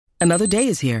Another day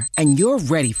is here, and you're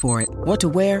ready for it. What to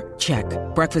wear? Check.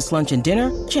 Breakfast, lunch, and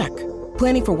dinner? Check.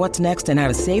 Planning for what's next and how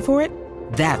to save for it?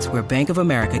 That's where Bank of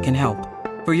America can help.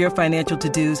 For your financial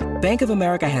to-dos, Bank of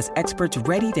America has experts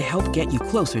ready to help get you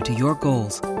closer to your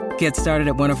goals. Get started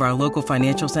at one of our local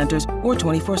financial centers or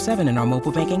 24/7 in our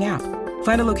mobile banking app.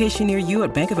 Find a location near you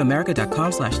at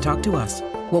bankofamerica.com/talktous.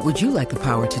 What would you like the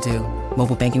power to do?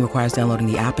 Mobile banking requires downloading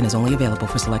the app and is only available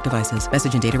for select devices.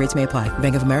 Message and data rates may apply.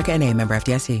 Bank of America N.A., member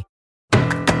FDIC.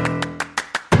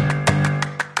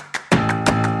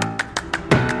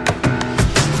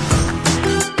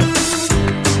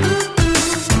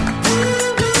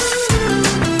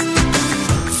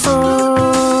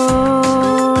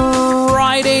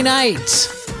 Friday night,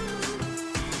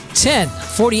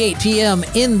 10:48 p.m.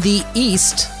 in the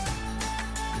East.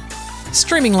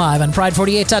 Streaming live on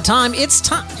Pride48.com. It's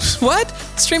time. What?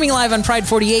 Streaming live on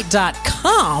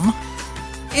Pride48.com.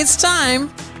 It's time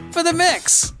for The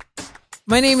Mix.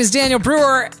 My name is Daniel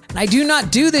Brewer, and I do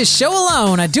not do this show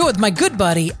alone. I do it with my good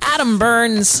buddy, Adam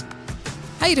Burns.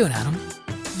 How you doing, Adam?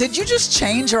 Did you just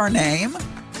change our name?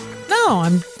 No,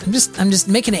 I'm just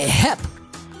making it hip.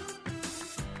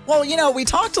 Well, we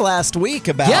talked last week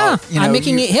about... Yeah, I'm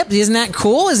making it hip. Isn't that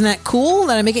cool? Isn't that cool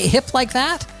that I make it hip like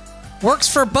that? Works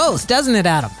for both, doesn't it,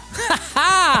 Adam?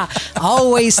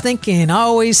 Always thinking.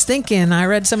 I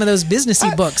read some of those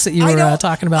businessy books that you were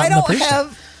talking about in the pre-show.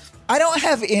 I don't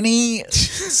have any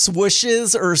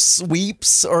swooshes or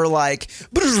sweeps or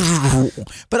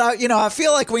but I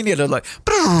feel like we need to the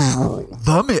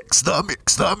mix,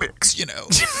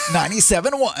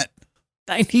 97.1.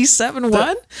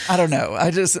 97.1? I don't know.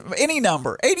 Any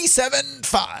number,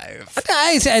 87.5.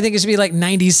 I think it should be like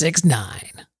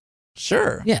 96.9.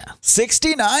 Sure. Yeah.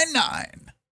 69.9.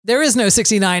 There is no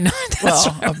 69.9.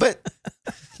 Well, right. but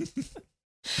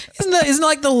isn't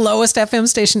like the lowest FM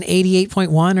station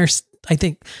 88.1, or I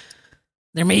think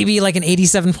there may be like an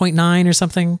 87.9 or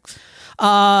something.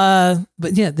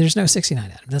 But yeah, there's no 69,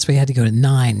 Adam. That's why you had to go to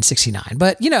 969.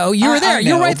 But you were there.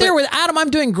 You're right there with Adam. I'm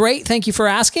doing great. Thank you for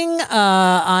asking.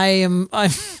 I'm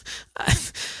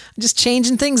just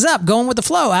changing things up, going with the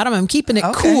flow, Adam. I'm keeping it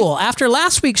cool. After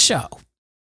last week's show,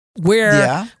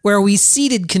 where we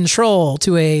ceded control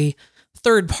to a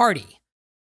third party,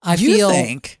 I feel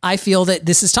that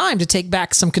this is time to take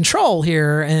back some control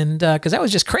here, and because that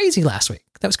was just crazy last week.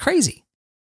 That was crazy.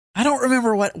 I don't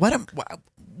remember what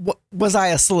was I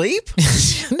asleep?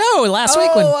 No, last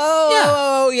week when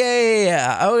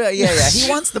yeah. He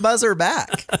wants the buzzer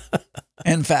back.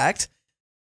 In fact,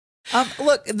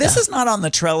 look, this is not on the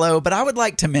Trello, but I would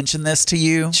like to mention this to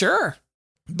you. Sure.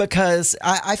 Because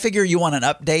I figure you want an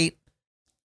update.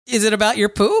 Is it about your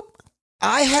poop?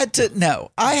 I had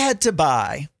to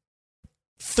buy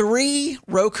 3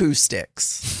 Roku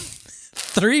sticks.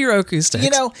 3 Roku sticks.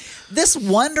 This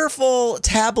wonderful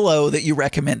Tableau that you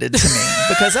recommended to me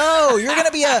because you're gonna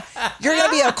be a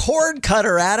cord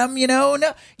cutter, Adam. No,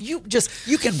 you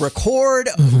can record,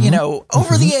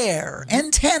 over the air,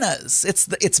 antennas.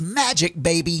 It's magic,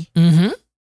 baby. Mm-hmm.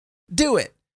 Do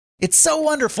it. It's so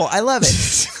wonderful. I love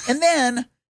it. And then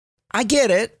I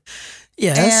get it.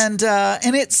 Yes. And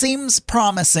it seems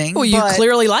promising. Well, you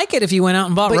clearly like it if you went out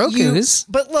and bought Rokus.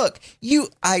 But look,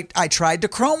 I tried to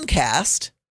Chromecast,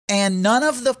 and none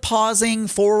of the pausing,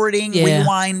 forwarding,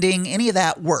 rewinding, any of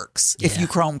that works if you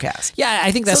Chromecast. Yeah,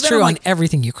 I think that's true on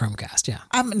everything you Chromecast. Yeah.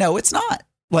 No, it's not.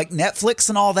 Like Netflix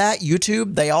and all that,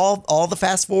 YouTube, they all the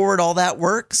fast forward, all that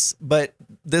works, but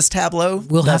this Tableau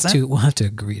doesn't. We'll have to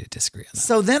agree to disagree on that.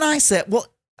 So then I said, well,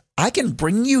 I can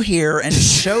bring you here and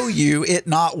show you it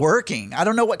not working. I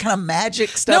don't know what kind of magic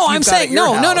stuff. No, I'm saying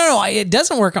no. It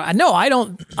doesn't work. No, I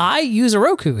don't. I use a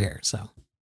Roku here.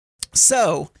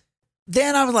 So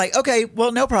then I was like, okay,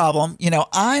 well, no problem.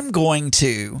 I'm going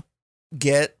to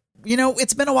get.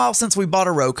 It's been a while since we bought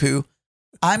a Roku.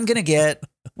 I'm going to get.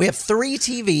 We have 3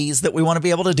 TVs that we want to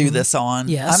be able to do this on.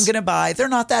 Yes. I'm going to buy. They're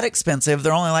not that expensive.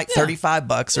 They're only like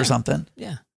 $35 or something.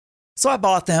 Yeah. So I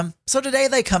bought them. So today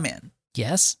they come in.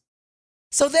 Yes.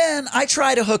 So then I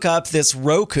try to hook up this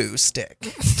Roku stick.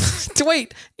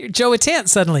 Wait, you're Joe Atant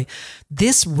suddenly.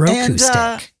 This Roku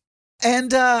stick.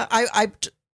 And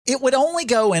it would only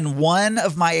go in one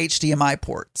of my HDMI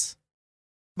ports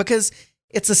because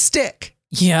it's a stick.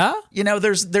 Yeah.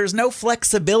 There's no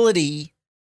flexibility.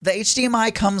 The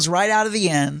HDMI comes right out of the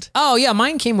end. Oh, yeah.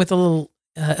 Mine came with a little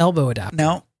elbow adapter.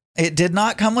 No, it did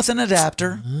not come with an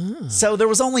adapter. So there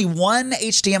was only one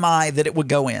HDMI that it would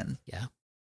go in. Yeah.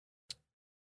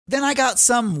 Then I got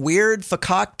some weird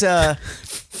fakakta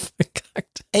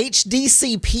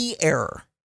HDCP error.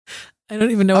 I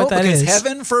don't even know what that is.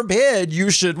 Heaven forbid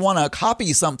you should want to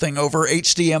copy something over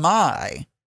HDMI.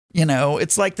 You know,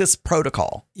 it's like this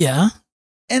protocol. Yeah.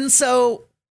 And so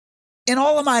in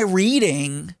all of my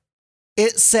reading,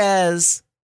 it says,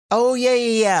 oh,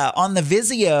 yeah. On the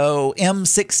Vizio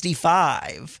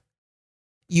M65,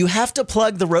 you have to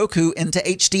plug the Roku into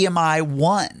HDMI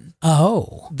 1.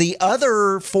 Oh. The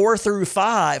other 3 through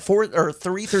 5 or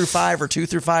 2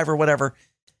 through 5 or whatever,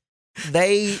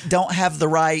 they don't have the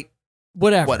right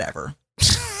whatever.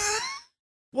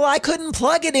 Well, I couldn't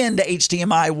plug it into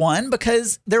HDMI 1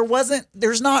 because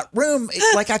there's not room.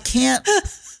 Like I can't,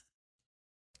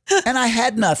 and I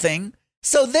had nothing.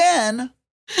 So then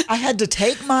I had to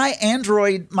take my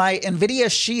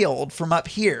NVIDIA Shield from up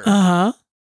here,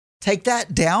 take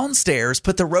that downstairs,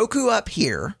 put the Roku up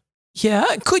here.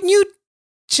 Yeah. Couldn't you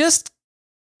just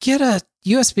get a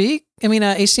HDMI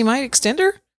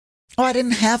extender? Oh, I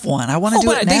didn't have one. I want to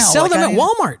do it now. They sell them at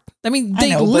Walmart. I mean,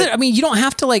 you don't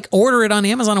have to like order it on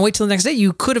Amazon and wait till the next day.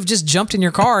 You could have just jumped in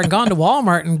your car and gone to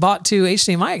Walmart and bought 2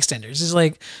 HDMI extenders. It's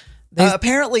like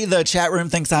apparently the chat room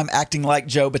thinks I'm acting like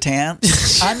Joe Bataan.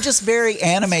 I'm just very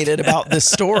animated about this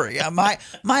story. My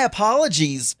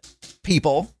apologies,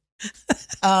 people.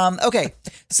 Okay.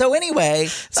 So anyway,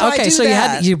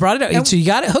 you brought it up. So you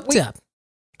got it hooked up.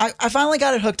 I finally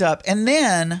got it hooked up, and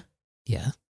then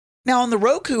now on the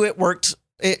Roku it worked.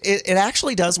 It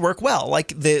actually does work well. Like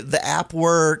the app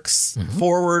works,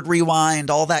 forward, rewind,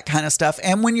 all that kind of stuff.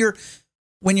 And when you're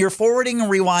forwarding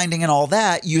and rewinding and all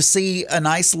that, you see a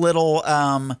nice little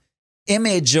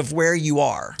image of where you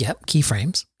are. Yep,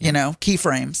 keyframes. You know,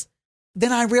 keyframes.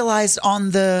 Then I realized on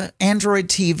the Android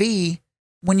TV,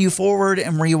 when you forward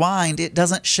and rewind, it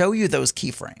doesn't show you those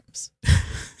keyframes.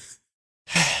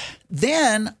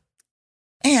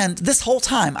 And this whole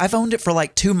time, I've owned it for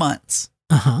like 2 months.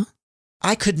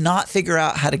 I could not figure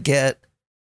out how to get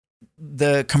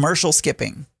the commercial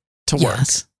skipping to work.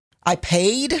 I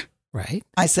paid. Right.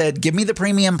 I said, give me the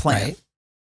premium plan. Right.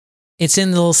 It's in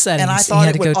the little settings. And I thought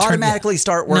it would automatically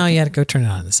start working. No, you had to go turn it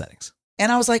on in the settings.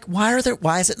 And I was like, why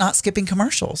is it not skipping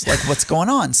commercials? Like, what's going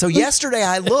on? So yesterday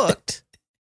I looked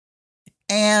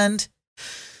and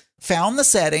found the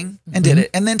setting and did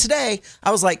it. And then today I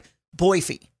was like,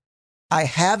 Boyfie, I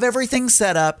have everything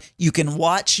set up. You can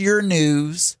watch your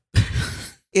news.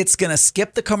 It's going to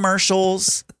skip the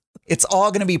commercials. It's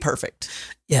all going to be perfect.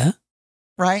 Yeah.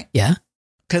 Right? Yeah.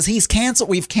 Because we've canceled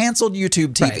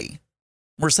YouTube TV. Right.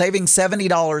 We're saving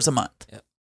 $70 a month. Yep.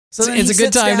 So it's a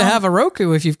good time to have a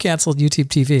Roku if you've canceled YouTube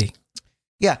TV.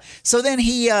 Yeah. So then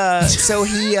he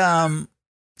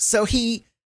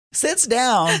sits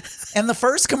down and the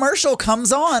first commercial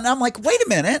comes on. I'm like, wait a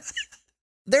minute.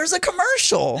 There's a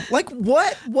commercial. Like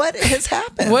what has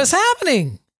happened? What's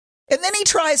happening? And then he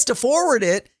tries to forward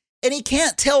it and he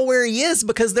can't tell where he is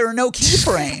because there are no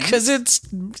keyframes. Because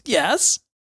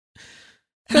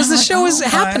the show is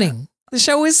happening. The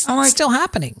show is still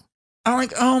happening. I'm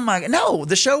like, oh my God. No,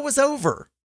 the show was over.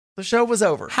 The show was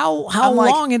over. How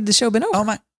long had the show been over? Oh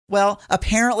my. Well,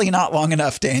 apparently not long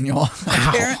enough, Daniel.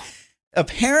 Wow.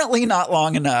 Apparently not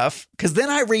long enough. Because then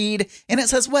I read and it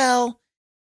says, well,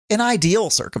 in ideal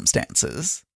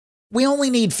circumstances, we only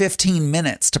need 15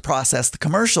 minutes to process the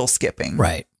commercial skipping.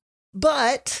 Right.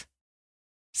 But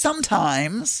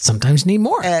sometimes you need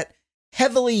more. At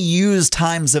heavily used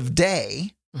times of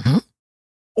day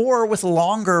or with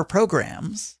longer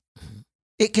programs,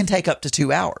 it can take up to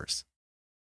 2 hours.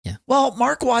 Yeah. Well,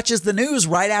 Mark watches the news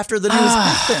right after the news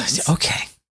happens. Okay.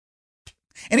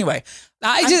 Anyway,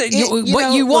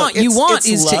 you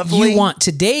want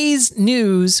today's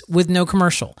news with no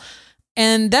commercial.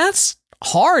 And that's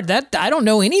hard. That I don't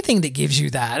know anything that gives you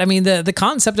that. I mean, the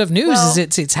concept of news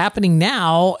is it's happening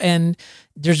now and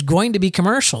there's going to be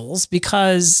commercials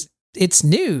because it's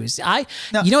news.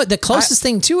 The closest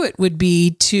thing to it would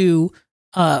be to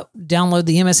download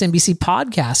the MSNBC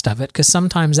podcast of it because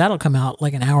sometimes that'll come out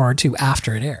like an hour or two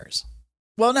after it airs.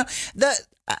 Well, no,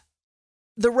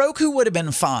 the Roku would have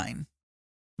been fine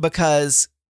because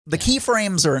the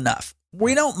keyframes are enough.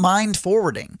 We don't mind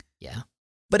forwarding. Yeah.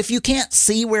 But if you can't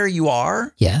see where you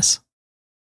are, yes,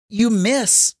 you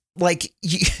miss, like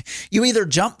you either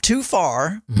jump too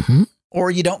far or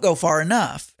you don't go far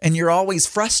enough and you're always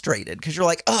frustrated because you're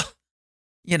like,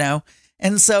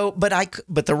 and so,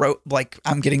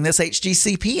 I'm getting this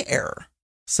HGCP error.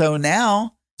 So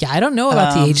now. Yeah. I don't know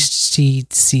about the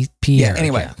HGCP error.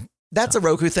 Anyway, that's a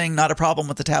Roku thing, not a problem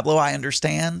with the Tableau. I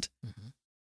understand.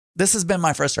 This has been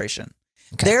my frustration.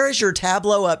 Okay. There is your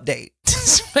Tableau update.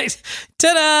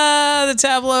 Ta-da! The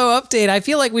Tableau update. I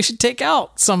feel like we should take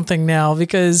out something now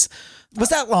because... Was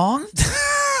that long?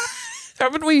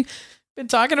 Haven't we been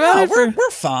talking about it? We're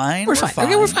fine. We're fine.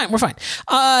 Okay, we're fine.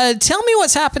 Tell me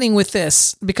what's happening with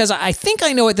this because I think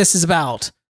I know what this is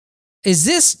about. is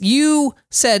this, you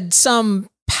said some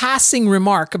passing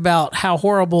remark about how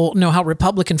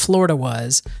Republican Florida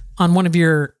was on one of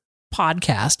your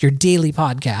podcasts, your daily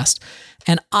podcast.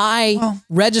 And I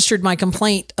registered my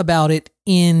complaint about it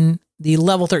in the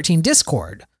Level 13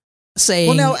 Discord saying...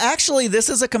 Well, no, actually, this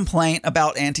is a complaint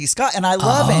about Auntie Scott, and I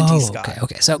love Auntie Scott.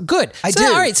 Okay. So good. I do.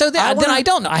 All right. So then I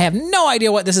don't know. I have no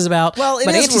idea what this is about. Well,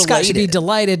 but Auntie Scott should be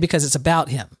delighted because it's about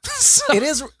him. So.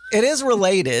 It is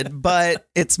related, but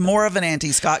it's more of an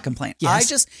Auntie Scott complaint.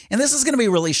 Yes. And this is going to be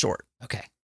really short. Okay.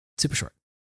 Super short.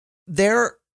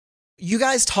 You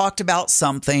guys talked about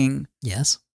something.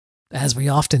 Yes. As we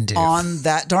often do. On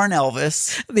That Darn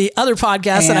Elvis. The other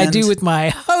podcast that I do with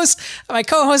my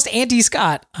co-host, Auntie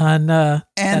Scott on That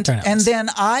Darn Elvis. And then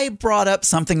I brought up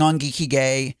something on Geeky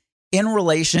Gay in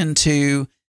relation to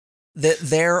that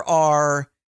there are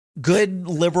good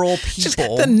liberal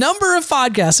people. The number of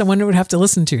podcasts someone would have to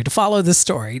listen to follow this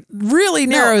story really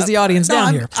narrows the audience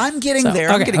down here. I'm getting there.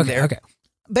 I'm getting there. Okay.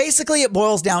 Basically, it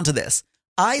boils down to this.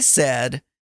 I said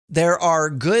there are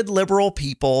good liberal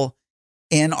people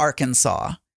in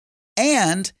Arkansas,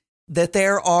 and that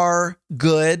there are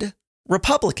good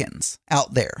Republicans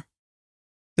out there.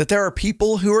 That there are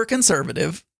people who are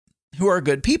conservative who are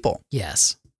good people.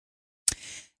 Yes.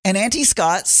 And Auntie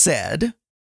Scott said,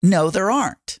 no, there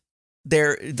aren't.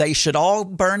 They should all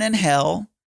burn in hell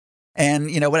and,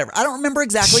 whatever. I don't remember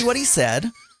exactly what he said,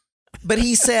 but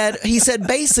he said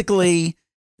basically,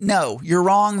 no, you're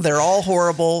wrong. They're all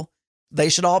horrible. They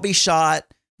should all be shot.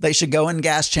 They should go in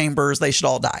gas chambers. They should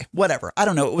all die. Whatever. I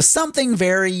don't know. It was something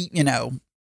very,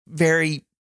 very.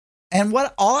 And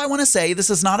all I want to say, this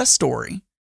is not a story,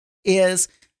 is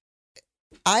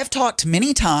I've talked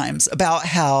many times about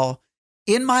how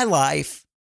in my life,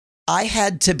 I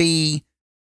had to be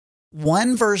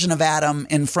one version of Adam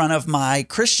in front of my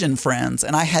Christian friends,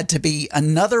 and I had to be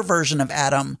another version of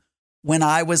Adam when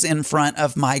I was in front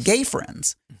of my gay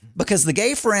friends, because the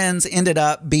gay friends ended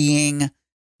up being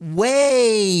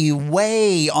way,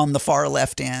 way on the far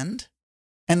left end.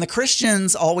 And the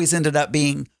Christians always ended up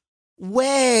being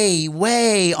way,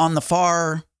 way on the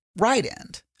far right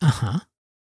end. Uh-huh.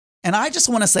 And I just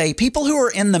want to say, people who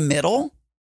are in the middle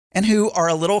and who are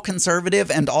a little conservative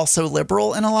and also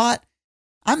liberal in a lot,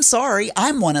 I'm sorry,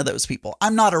 I'm one of those people.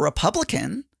 I'm not a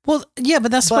Republican. Well, yeah,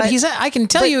 but that's what he said. I can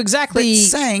tell you exactly.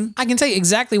 I can tell you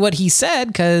exactly what he said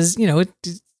because,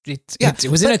 it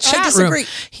was in a chat room.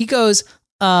 He goes,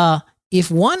 if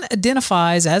one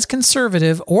identifies as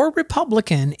conservative or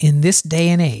Republican in this day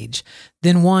and age,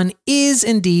 then one is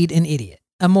indeed an idiot,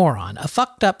 a moron, a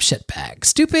fucked up shitbag,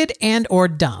 stupid and or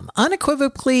dumb,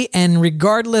 unequivocally and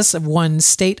regardless of one's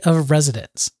state of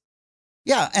residence.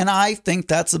 Yeah, and I think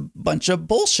that's a bunch of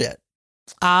bullshit.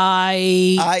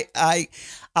 I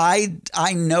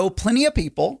know plenty of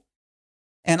people,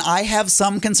 and I have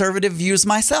some conservative views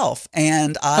myself.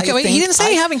 And he didn't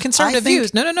say having conservative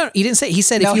views. No. He didn't say. He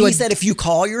said if you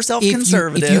call yourself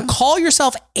conservative, if you call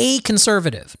yourself a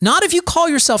conservative, not if you call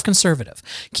yourself conservative.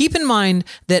 Keep in mind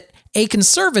that a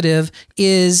conservative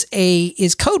is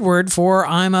code word for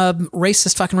I'm a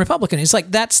racist fucking Republican. It's like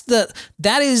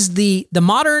that is the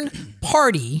modern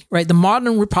party, right? The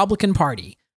modern Republican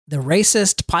Party, the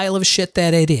racist pile of shit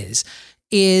that it is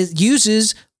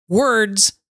uses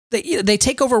words. They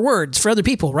take over words for other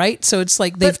people, right? So it's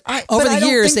like over the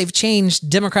years they've changed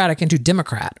Democratic into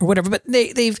Democrat or whatever. But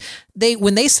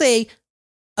when they say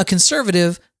a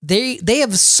conservative, they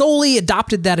have solely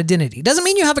adopted that identity. Doesn't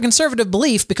mean you have a conservative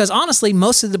belief, because honestly,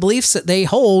 most of the beliefs that they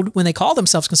hold when they call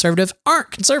themselves conservative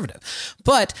aren't conservative.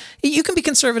 But you can be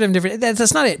conservative and different.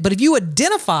 That's not it. But if you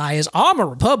identify as I'm a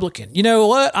Republican, you know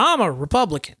what? I'm a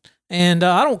Republican. And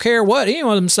I don't care what any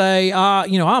of them say,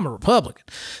 I'm a Republican.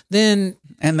 Then...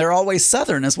 And they're always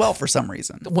Southern as well for some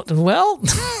reason. Well,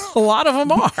 a lot of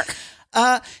them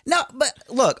are. No, but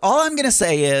look, all I'm going to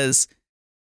say is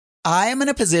I am in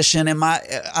a position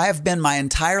I have been my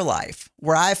entire life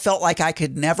where I felt like I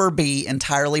could never be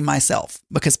entirely myself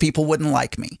because people wouldn't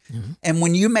like me. Mm-hmm. And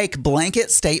when you make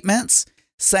blanket statements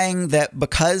saying that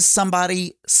because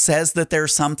somebody says that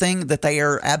there's something, that they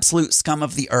are absolute scum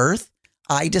of the earth,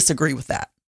 I disagree with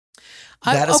that.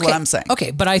 That is what I'm saying.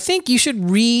 Okay, but I think you should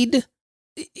read...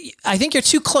 I think you're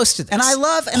too close to this. And I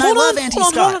love Auntie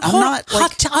Scott.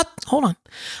 Hold on.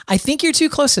 I think you're too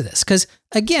close to this because,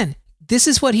 again, this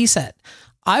is what he said.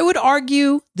 I would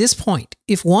argue this point.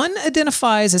 If one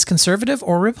identifies as conservative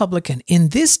or Republican in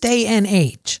this day and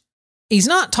age, he's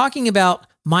not talking about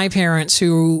my parents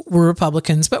who were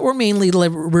Republicans, but were mainly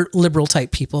liberal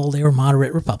type people. They were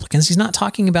moderate Republicans. He's not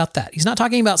talking about that. He's not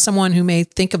talking about someone who may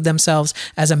think of themselves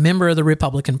as a member of the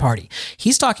Republican Party.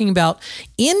 He's talking about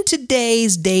in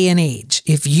today's day and age,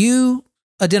 if you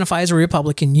identify as a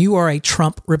Republican, you are a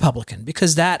Trump Republican,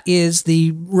 because that is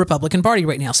the Republican Party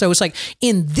right now. So it's like,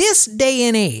 in this day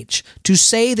and age, to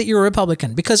say that you're a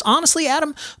Republican, because honestly,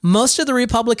 Adam, most of the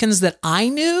Republicans that I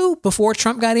knew before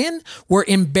Trump got in were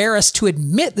embarrassed to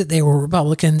admit that they were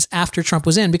Republicans after Trump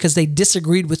was in, because they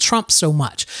disagreed with Trump so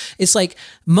much. It's like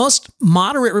most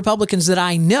moderate Republicans that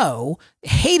I know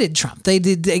hated Trump. They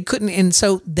couldn't, and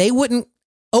so they wouldn't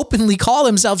openly call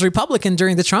themselves Republican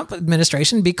during the Trump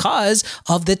administration because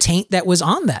of the taint that was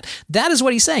on that. That is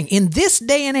what he's saying. In this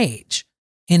day and age,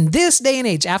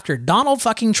 after Donald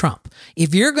fucking Trump,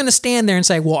 if you're going to stand there and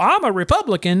say, well, I'm a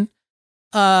Republican,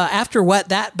 after what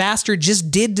that bastard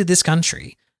just did to this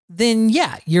country, then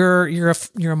yeah, you're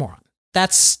a moron.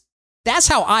 That's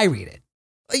how I read it.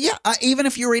 Yeah. Even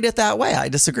if you read it that way, I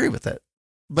disagree with it,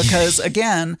 because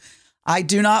again, I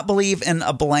do not believe in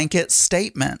a blanket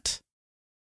statement.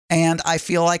 And I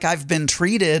feel like I've been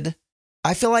treated.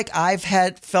 I feel like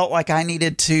felt like I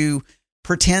needed to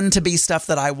pretend to be stuff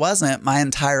that I wasn't my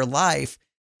entire life,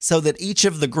 so that each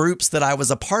of the groups that I was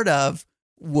a part of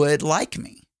would like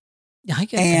me. Yeah, I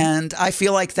get and that. I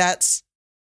feel like that's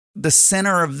the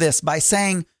center of this, by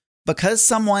saying, because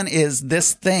someone is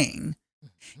this thing,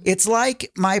 it's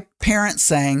like my parents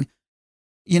saying,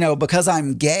 because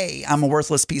I'm gay, I'm a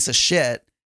worthless piece of shit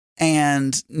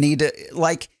and need to,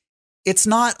 like, it's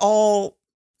not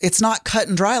cut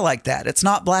and dry like that. It's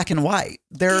not black and white.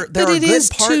 There are good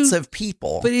parts of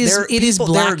people. But it is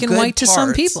black and white to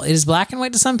some people. It is black and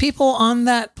white to some people on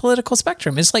that political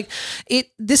spectrum. It's like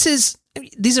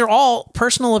these are all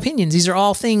personal opinions. These are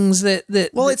all things that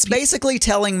it's basically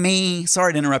telling me,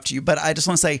 sorry to interrupt you, but I just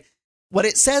want to say, what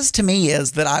it says to me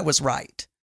is that I was right.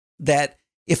 That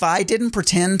if I didn't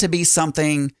pretend to be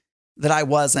something that I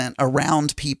wasn't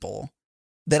around people,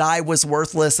 that I was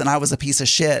worthless and I was a piece of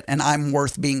shit and I'm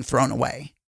worth being thrown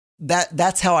away.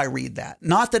 That's how I read that.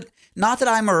 Not that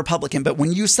I'm a Republican, but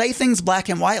when you say things black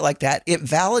and white like that, it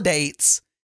validates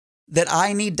that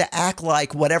I need to act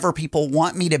like whatever people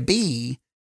want me to be,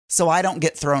 so I don't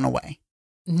get thrown away.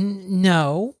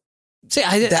 No. See,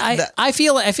 I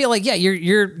feel like, yeah,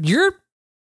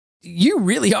 you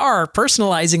really are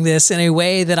personalizing this in a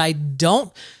way that I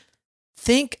don't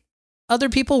think other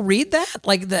people read that.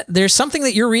 Like, that there's something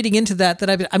that you're reading into that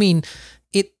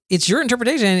it's your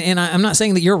interpretation, and I'm not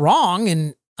saying that you're wrong,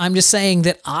 and I'm just saying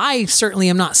that I certainly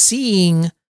am not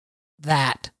seeing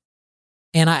that.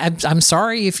 And I'm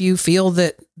sorry if you feel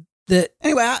that.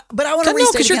 Anyway, but I want to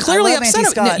restate, because you're clearly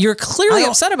upset. You're clearly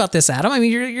upset about this, Adam. I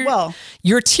mean,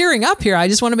 you're tearing up here. I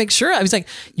just want to make sure. I was like,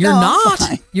 you're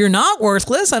not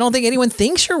worthless. I don't think anyone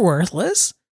thinks you're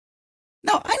worthless.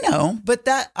 No, I know, but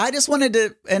I just wanted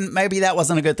to, and maybe that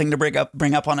wasn't a good thing to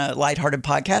bring up on a lighthearted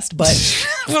podcast, but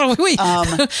I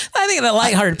think the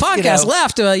lighthearted podcast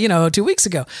left, 2 weeks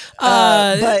ago.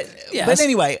 But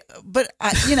anyway,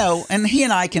 and he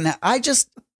and I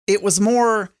it was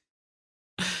more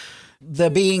the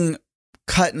being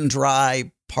cut and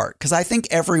dry part, because I think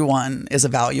everyone is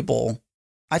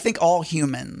I think all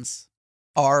humans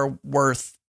are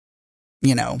worth,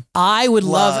 I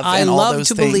love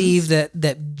to believe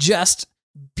that just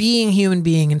being a human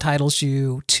being entitles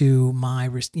you to my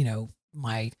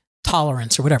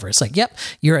tolerance or whatever. It's like, yep,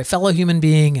 you're a fellow human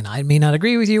being, and I may not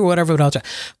agree with you or whatever,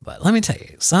 but let me tell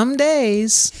you, some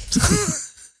days,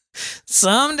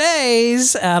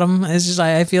 Adam, it's just,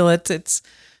 I feel it's,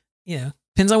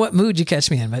 depends on what mood you catch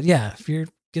me in. But yeah, if you're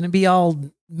going to be all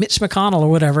Mitch McConnell or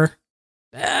whatever,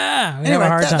 anyway,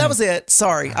 that was it.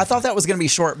 Sorry. I thought that was going to be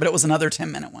short, but it was another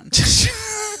 10-minute one.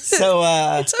 So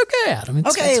it's okay, Adam.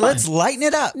 Let's lighten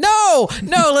it up. No,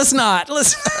 let's not.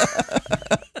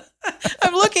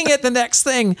 I'm looking at the next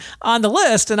thing on the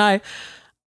list, and I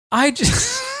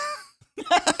just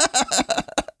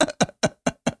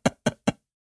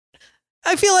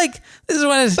I feel like this is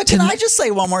what. But can I just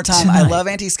say one more time? I love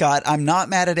Auntie Scott. I'm not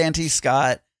mad at Auntie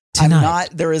Scott.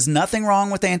 There is nothing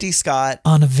wrong with Auntie Scott.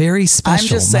 On a very special, I'm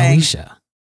just saying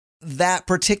that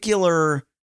particular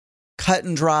cut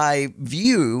and dry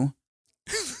view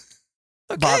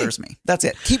bothers me. That's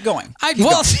it. Keep going.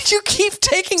 You keep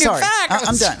taking it back.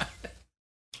 I'm done.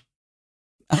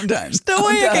 I'm done. There's no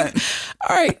way I can.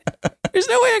 All right. There's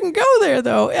no way I can go there,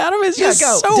 though. Adam is just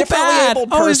so bad.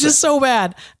 Oh, it's just so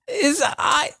bad.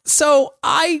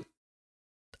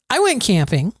 I went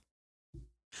camping.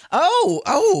 Oh.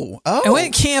 I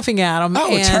went camping, Adam.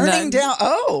 Oh, and, turning down.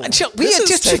 Oh. We had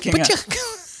just taking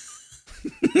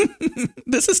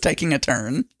This is taking a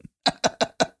turn.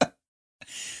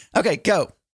 Okay,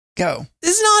 go.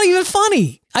 This is not even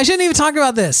funny. I shouldn't even talk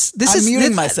about this. I'm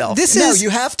muting myself. No, you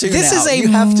have to. This now. is a You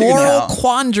have to moral now.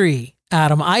 quandary,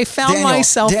 Adam. I found Daniel,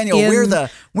 myself Daniel, in...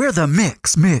 we're the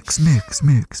mix.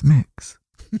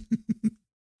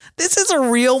 This is a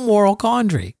real moral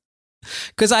quandary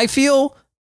because I feel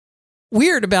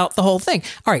weird about the whole thing.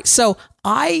 All right, so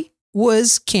I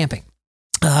was camping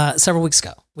several weeks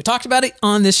ago. We talked about it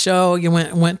on this show. You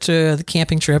went to the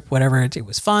camping trip, whatever. It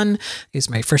was fun. It was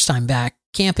my first time back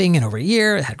camping in over a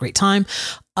year. I had a great time.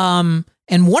 And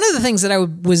one of the things that I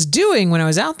was doing when I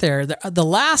was out there, the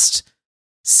last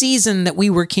season that we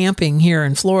were camping here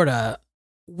in Florida,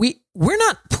 we're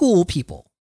not pool people.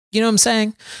 You know what I'm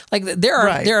saying? Like there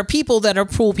are people that are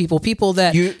pool people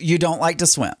that you don't like to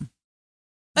swim.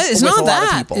 It's with not a lot of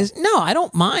that. people. No, I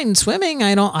don't mind swimming.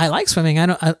 I like swimming.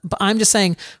 But I'm just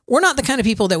saying we're not the kind of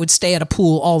people that would stay at a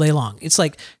pool all day long. It's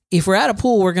like if we're at a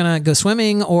pool, we're gonna go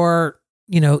swimming or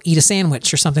eat a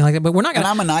sandwich or something like that. But we're not gonna.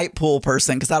 And I'm a night pool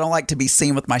person because I don't like to be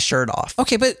seen with my shirt off.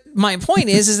 Okay, but my point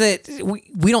is that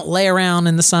we don't lay around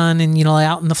in the sun and lay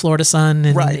out in the Florida sun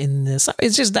and in the sun.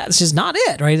 It's just that's just not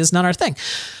it, right? It's not our thing.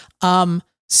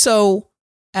 So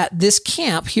at this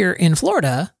camp here in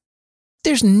Florida,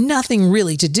 there's nothing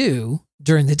really to do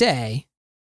during the day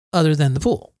other than the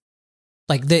pool.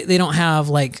 Like they don't have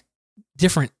like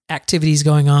different activities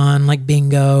going on like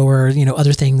bingo or,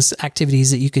 other things,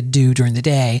 activities that you could do during the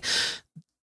day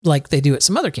like they do at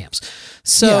some other camps.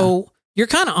 So you're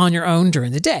kind of on your own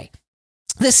during the day.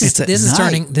 This is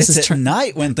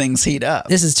night when things heat up.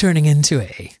 This is turning into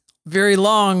a very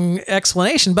long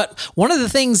explanation. But one of the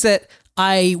things that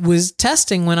I was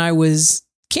testing when I was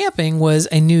camping was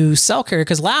a new cell carrier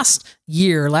because last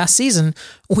season,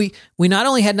 we not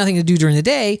only had nothing to do during the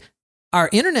day, our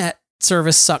internet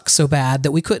service sucked so bad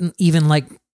that we couldn't even like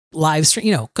live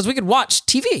stream, because we could watch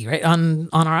TV right on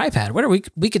our iPad, whatever.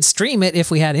 We could stream it if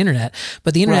we had internet,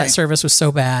 but the internet service was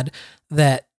so bad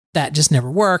that just never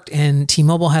worked. And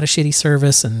T-Mobile had a shitty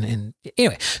service. And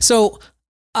anyway, so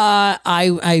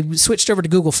I switched over to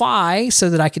Google Fi so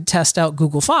that I could test out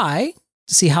Google Fi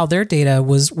to see how their data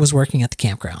was working at the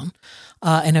campground.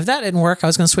 And if that didn't work, I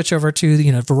was going to switch over to,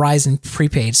 Verizon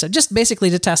prepaid. So just basically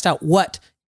to test out what,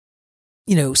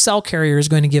 cell carrier is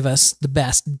going to give us the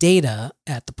best data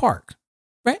at the park.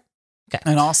 Right. Okay.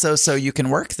 And also so you can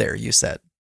work there, you said.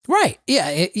 Right.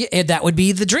 Yeah. That would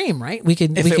be the dream, right? We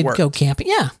could go camping.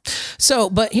 Yeah. So,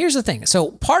 but here's the thing.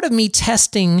 So part of me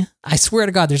testing, I swear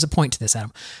to God, there's a point to this,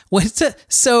 Adam.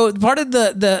 So part of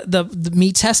the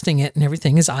me testing it and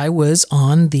everything is I was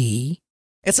on the.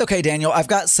 It's okay, Daniel. I've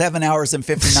got 7 hours and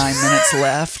 59 minutes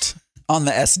left on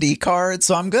the SD card.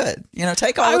 So I'm good.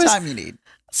 Take all the time you need.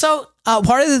 So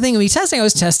part of the thing of me testing, I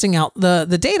was testing out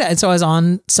the data. And so I was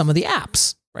on some of the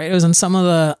apps. Right, it was on some of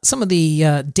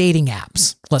the dating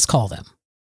apps. Let's call them.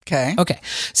 Okay.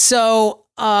 So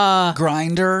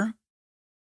Grindr,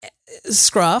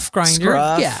 Scruff, Grindr.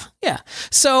 Scruff. Yeah.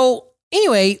 So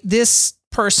anyway, this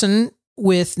person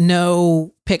with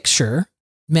no picture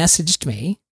messaged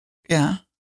me. Yeah.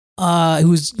 Who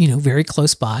was very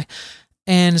close by,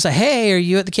 and said, "Hey, are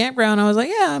you at the campground?" I was like,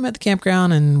 "Yeah, I'm at the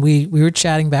campground," and we were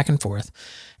chatting back and forth,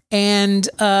 and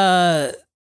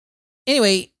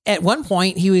anyway. At one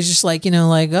point, he was just like,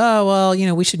 oh,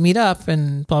 well, we should meet up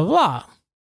and blah, blah, blah.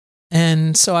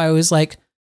 And so I was like,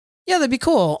 yeah, that'd be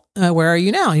cool. Where are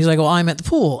you now? And he's like, well, I'm at the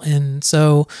pool. And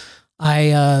so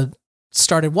I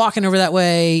started walking over that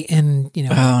way and,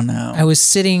 oh no, I was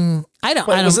sitting,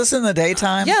 was this in the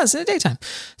daytime? Yeah, it was in the daytime.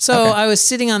 So I was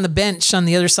sitting on the bench on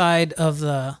the other side of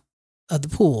the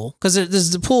pool because there's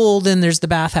the pool, then there's the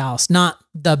bathhouse, not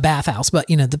the bathhouse, but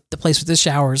the place with the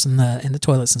showers and the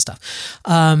toilets and stuff.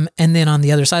 And then on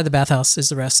the other side of the bathhouse is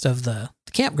the rest of the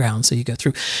campground. So you go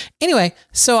through. Anyway,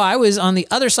 so I was on the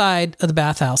other side of the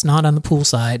bathhouse, not on the pool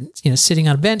side, sitting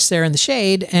on a bench there in the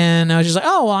shade. And I was just like,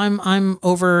 oh, well, I'm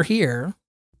over here,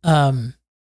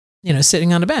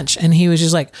 sitting on a bench. And he was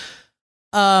just like,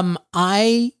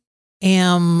 I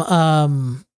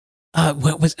am,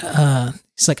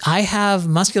 it's like, I have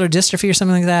muscular dystrophy or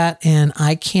something like that, and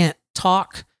I can't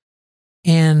talk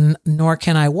and nor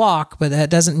can I walk, but that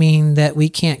doesn't mean that we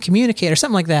can't communicate or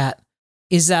something like that.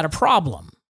 Is that a problem?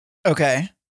 Okay.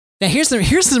 Now here's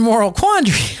the moral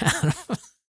quandary.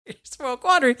 Here's the moral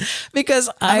quandary because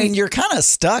I mean, you're kind of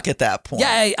stuck at that point.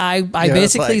 Yeah, I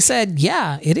basically said,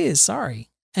 yeah, it is. Sorry.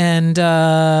 And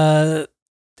then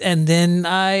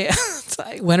I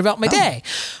went about my day,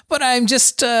 but I'm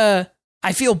just, I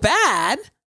feel bad,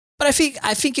 but I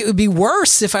think it would be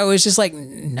worse if I was just like,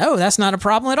 no, that's not a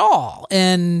problem at all.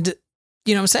 And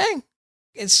you know what I'm saying?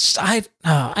 it's I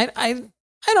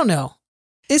don't know.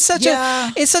 It's such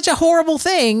Yeah. it's such a horrible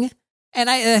thing. And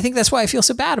I think that's why I feel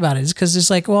so bad about it, is because it's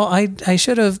like, well, I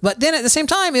should have. But then at the same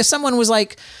time, if someone was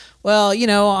like, well, you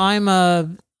know, I'm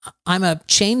a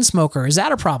chain smoker, is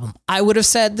that a problem? I would have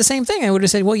said the same thing. I would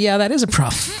have said, well, yeah, that is a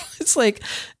problem. It's like,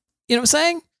 you know what I'm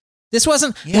saying? This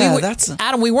wasn't, Yeah,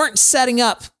 Adam, we weren't setting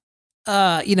up,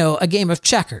 you know, a game of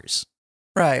checkers.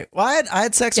 Right. Well, I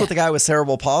had sex with a guy with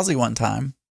cerebral palsy one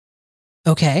time.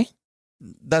 Okay.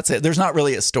 That's it. There's not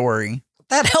really a story.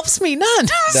 That helps me none.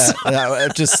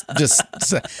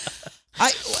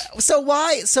 So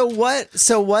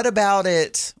what about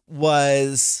it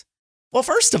was, well,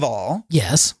 first of all,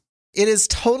 Yes. it is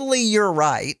totally your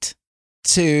right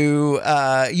to,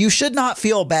 you should not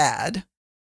feel bad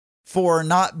for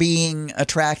not being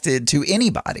attracted to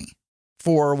anybody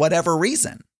for whatever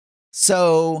reason.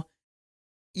 So,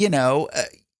 you know,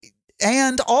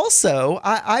 and also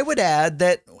I would add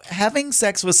that having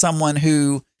sex with someone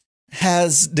who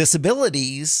has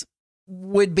disabilities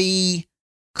could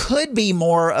be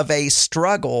more of a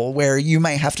struggle, where you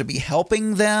may have to be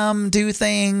helping them do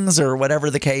things or whatever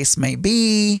the case may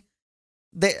be.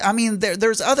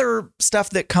 There's other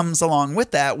stuff that comes along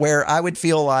with that, where I would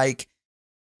feel like,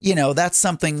 you know, that's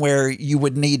something where you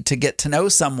would need to get to know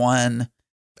someone.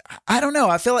 I don't know.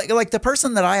 I feel like the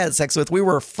person that I had sex with, we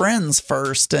were friends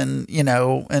first, and, you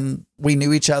know, and we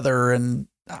knew each other, and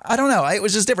I don't know. It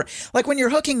was just different. Like when you're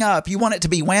hooking up, you want it to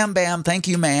be wham, bam, thank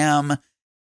you, ma'am.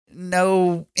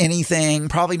 Know anything,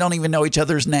 probably don't even know each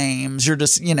other's names. You're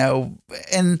just, you know,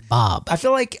 and Bob. I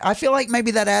feel like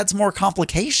maybe that adds more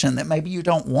complication that maybe you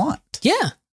don't want. Yeah.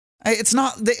 It's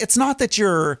not that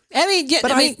you're, I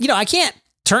mean, you know, I can't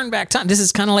turn back time. This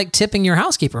is kind of like tipping your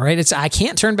housekeeper, right? I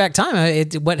can't turn back time.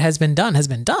 What has been done has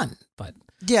been done. But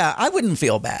yeah, I wouldn't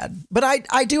feel bad, but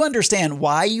I do understand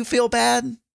why you feel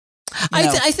bad.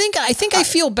 I think I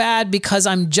feel bad because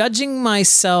I'm judging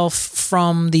myself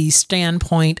from the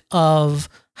standpoint of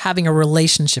having a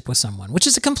relationship with someone, which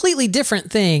is a completely different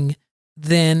thing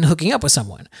than hooking up with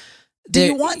someone. Do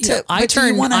you want to? I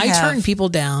turn people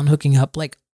down hooking up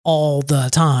like all the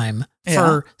time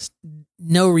for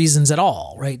no reasons at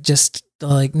all, right? Just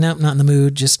like, no, not in the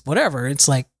mood, just whatever. It's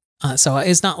like, so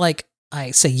it's not like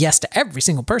I say yes to every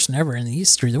single person ever in the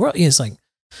history of the world. It's like,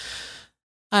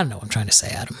 I don't know what I'm trying to say,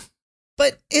 Adam.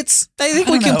 But I think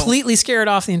we completely scared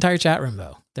off the entire chat room,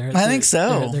 though. I think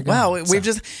so. Wow. We've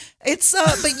just,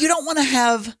 but you don't want to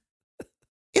have,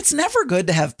 it's never good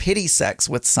to have pity sex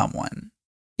with someone,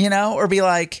 you know, or be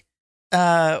like,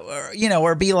 oh,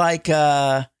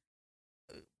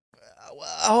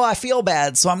 I feel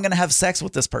bad, so I'm going to have sex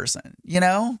with this person, you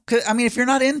know? I mean, if you're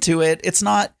not into it, it's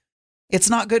not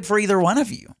good for either one of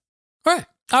you. Right.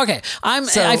 Okay.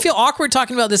 I feel awkward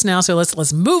talking about this now, so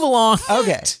let's move along.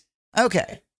 Okay. Are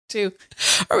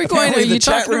we going? Are you the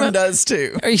chat talking room about? Does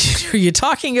too. Are you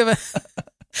talking about?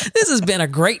 This has been a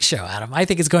great show, Adam. I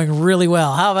think it's going really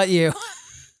well. How about you?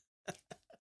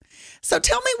 So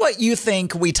tell me what you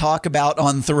think we talk about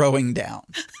on Throwing Down.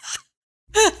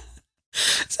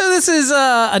 So this is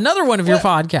another one of your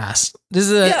podcasts. This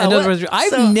is another one.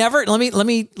 I've never. Let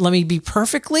me be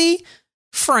perfectly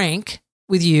frank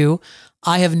with you.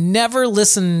 I have never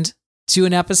listened to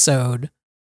an episode.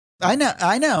 I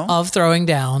know of Throwing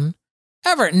Down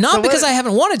ever. Not because I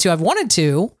haven't wanted to. I've wanted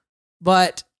to,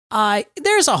 but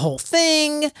there's a whole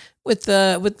thing with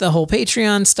the whole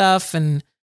Patreon stuff, and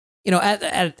you know,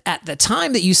 at the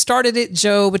time that you started it,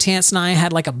 Joe Batance and I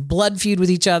had like a blood feud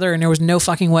with each other, and there was no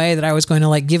fucking way that I was going to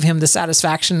like give him the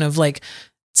satisfaction of like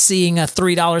seeing a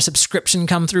 $3 subscription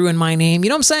come through in my name. You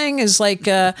know what I'm saying? Is like,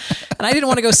 and I didn't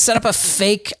want to go set up a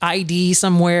fake ID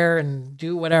somewhere and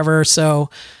do whatever. So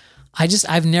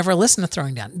I've never listened to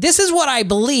Throwing Down. This is what I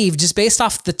believe, just based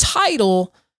off the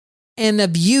title and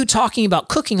of you talking about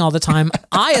cooking all the time.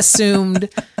 I assumed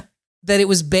that it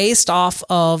was based off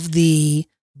of the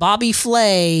Bobby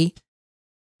Flay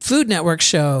Food Network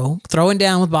show, Throwing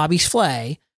Down with Bobby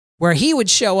Flay, where he would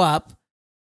show up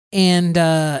and,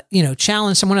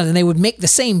 challenge someone else, and they would make the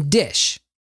same dish.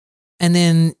 And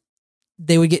then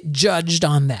they would get judged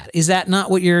on that. Is that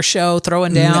not what your show,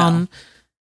 Throwing Down?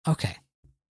 No. Okay.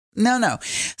 No.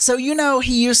 So,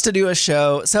 he used to do a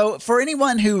show. So for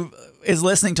anyone who is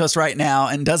listening to us right now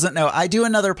and doesn't know, I do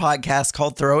another podcast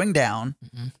called Throwing Down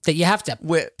that you have to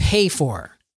pay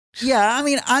for. Yeah. I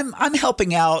mean, I'm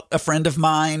helping out a friend of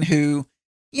mine who,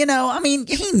 he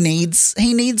needs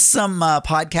some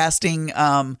podcasting,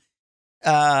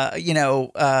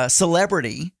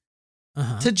 celebrity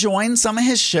to join some of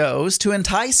his shows to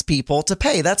entice people to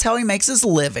pay. That's how he makes his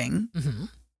living. Mm-hmm.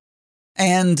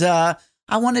 And,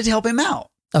 I wanted to help him out.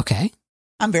 Okay.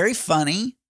 I'm very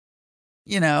funny,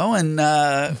 and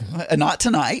not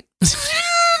tonight.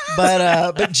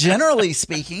 But generally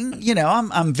speaking,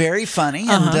 I'm very funny,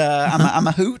 and I'm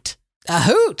a hoot. A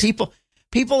hoot.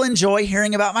 People enjoy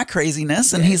hearing about my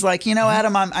craziness, and he's like,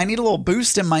 Adam, I need a little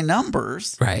boost in my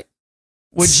numbers. Right.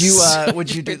 Would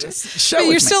you do this show? But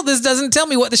with me? this doesn't tell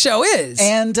me what the show is.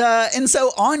 And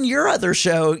so on your other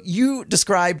show, you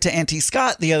described to Auntie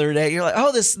Scott the other day, you're like,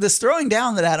 oh, this throwing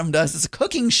down that Adam does is a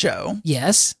cooking show.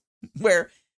 Yes. Where,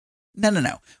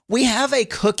 no. We have a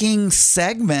cooking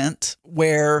segment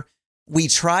where we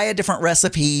try a different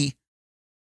recipe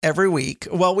every week.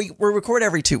 Well, we record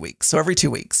every 2 weeks. So every 2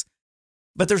 weeks.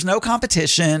 But there's no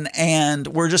competition, and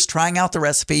we're just trying out the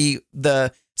recipe.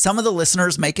 Some of the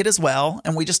listeners make it as well,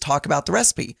 and we just talk about the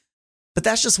recipe. But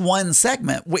that's just one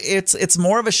segment. It's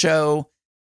more of a show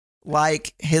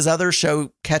like his other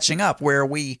show, Catching Up, where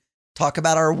we talk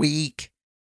about our week,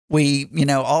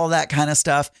 all of that kind of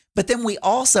stuff. But then we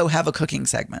also have a cooking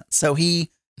segment. So he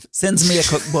sends me a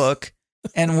cookbook,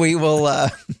 and we will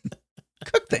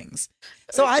cook things.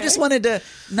 So I just wanted to,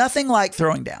 nothing like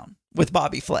Throwing Down with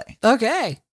Bobby Flay.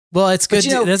 Okay. Well, it's good.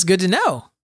 That's good to know.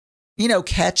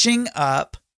 Catching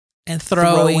up and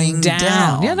throwing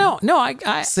down. Yeah, no,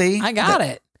 I see. I got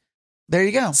it. There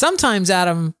you go. Sometimes,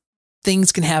 Adam,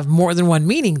 things can have more than one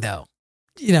meaning, though.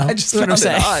 I just found it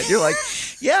odd. You're like,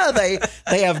 yeah, they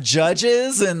have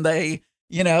judges, and they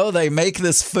make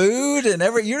this food and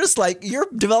you're just like, you're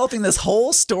developing this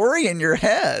whole story in your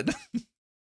head.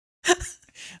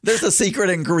 There's a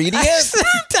secret ingredient. That's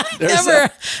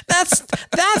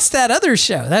that other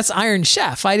show. That's Iron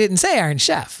Chef. I didn't say Iron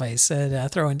Chef. I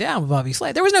said Throwing Down with Bobby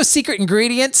Flay. There was no secret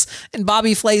ingredients in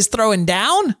Bobby Flay's Throwing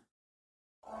Down. 3,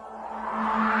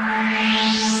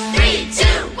 2,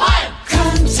 1.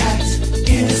 Contact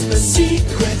is the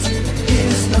secret,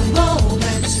 is the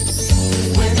moment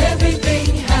when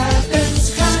everything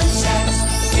happens. Contact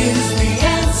is the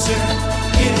answer,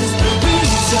 is the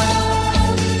reason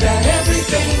that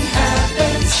everything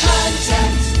happens.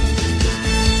 Contact.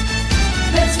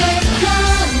 Let's make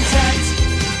contact.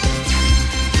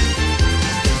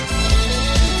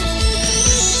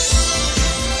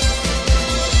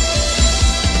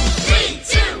 Three,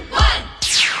 two, one.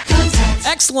 Contact.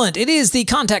 Excellent. It is the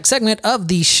contact segment of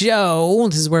the show.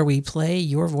 This is where we play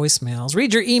your voicemails,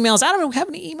 read your emails. I don't have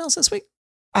any emails this week.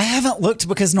 I haven't looked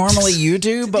because normally you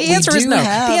do, but the answer is no.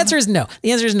 Have, the answer is no.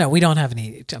 The answer is no. We don't have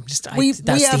any. We that's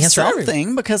have the answer.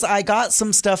 Something because I got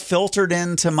some stuff filtered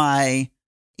into my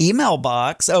email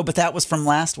box. Oh, but that was from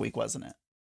last week, wasn't it?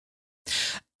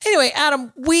 Anyway,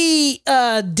 Adam, we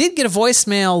did get a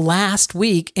voicemail last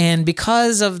week, and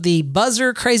because of the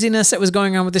buzzer craziness that was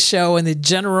going on with the show and the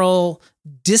general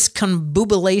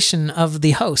discombobulation of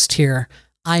the host here,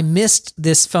 I missed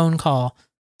this phone call.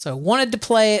 So I wanted to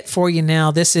play it for you now.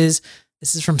 This is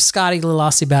from Scotty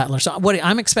Lalossi Battler. So what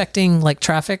I'm expecting, like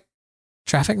traffic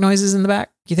noises in the back.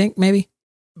 You think maybe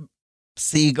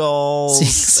seagulls,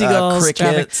 crickets,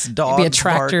 traffic, dogs, maybe a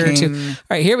tractor barking. too. All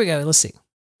right, here we go. Let's see.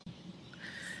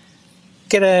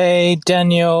 G'day,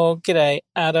 Daniel. G'day,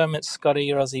 Adam. It's Scotty,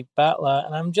 your Aussie Battler.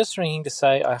 And I'm just ringing to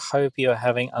say I hope you're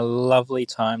having a lovely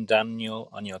time, Daniel,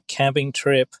 on your camping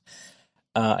trip.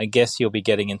 I guess you'll be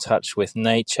getting in touch with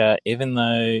nature, even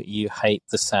though you hate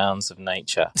the sounds of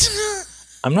nature.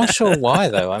 I'm not sure why,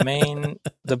 though. I mean,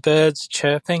 the birds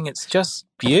chirping, it's just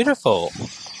beautiful.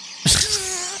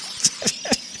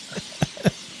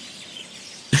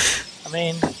 I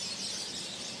mean,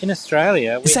 in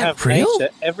Australia, we have real?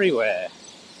 nature everywhere.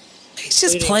 He's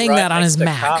just playing that on his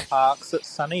Mac. Car parks at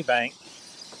Sunnybank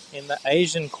in the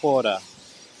Asian Quarter,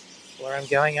 where I'm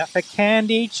going out for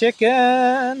candy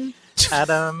chicken.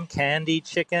 Adam, candy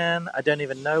chicken. I don't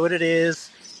even know what it is,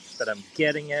 but I'm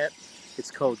getting it. It's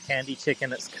called candy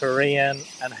chicken. It's Korean.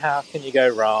 And how can you go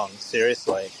wrong?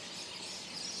 Seriously.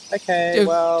 Okay,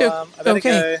 well, I better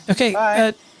go. Okay,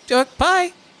 bye.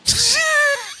 Bye.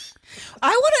 I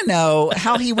want to know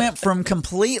how he went from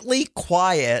completely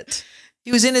quiet.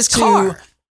 He was in his car.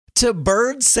 To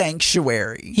bird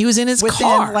sanctuary. He was in his within,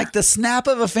 car. like the snap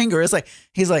of a finger. It's like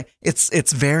he's like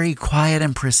it's very quiet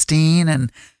and pristine,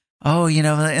 and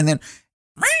and then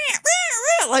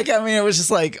like it was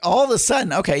just like all of a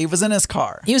sudden. Okay, he was in his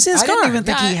car. He was in his I car. didn't even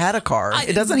think he had a car.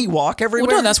 Doesn't he walk everywhere?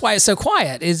 Well, no, that's why it's so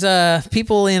quiet. Is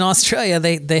people in Australia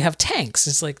they have tanks.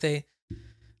 It's like I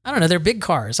don't know. They're big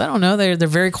cars. I don't know. They're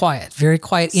very quiet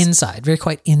inside. Very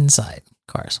quiet inside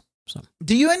cars. So,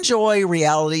 do you enjoy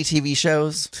reality TV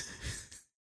shows?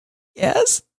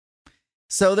 Yes.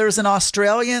 So there's a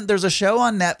show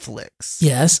on Netflix.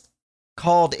 Yes.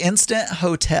 Called Instant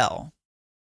Hotel.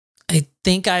 I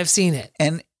think I've seen it.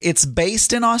 And it's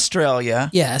based in Australia.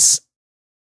 Yes.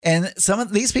 And some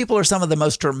of these people are some of the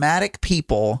most dramatic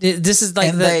people. This is like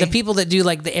And the people that do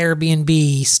like the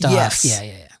Airbnb stuff. Yes.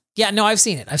 Yeah. Yeah, no, I've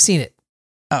seen it.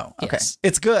 Oh, okay. Yes.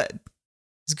 It's good.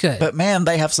 It's good. But man,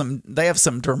 they have some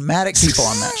dramatic people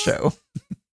on that show.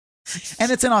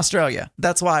 And it's in Australia.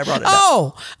 That's why I brought it up.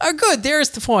 Oh, good.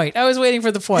 There's the point. I was waiting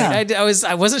for the point. Yeah.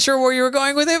 I wasn't sure where you were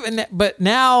going with it, but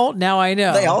now I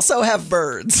know. They also have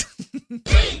birds.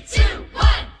 3, 2, 1.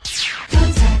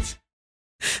 Contact.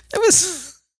 It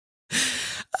was.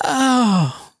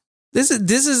 Oh, this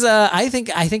is I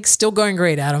think still going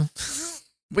great, Adam.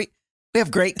 We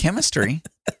have great chemistry.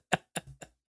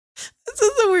 This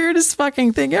is the weirdest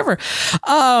fucking thing ever.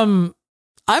 I'm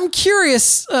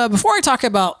curious. Before I talk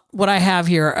about what I have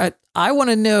here, I want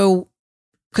to know,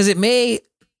 because it may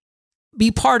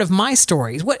be part of my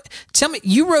stories. Tell me,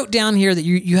 you wrote down here that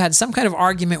you had some kind of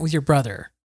argument with your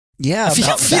brother. Yeah,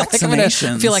 about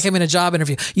vaccinations. I feel like I'm in a job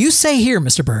interview. You say here,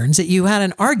 Mr. Burns, that you had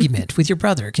an argument with your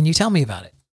brother. Can you tell me about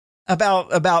it?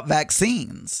 About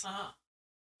vaccines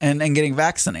and getting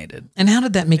vaccinated. And how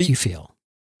did that make you feel?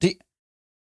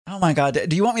 Oh my God.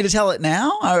 Do you want me to tell it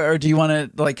now? Or do you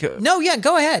want to like... No, yeah,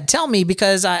 go ahead. Tell me,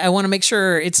 because I want to make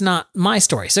sure it's not my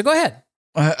story. So go ahead.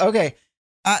 Okay.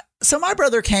 So my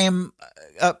brother came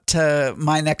up to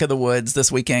my neck of the woods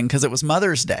this weekend because it was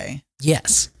Mother's Day.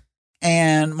 Yes.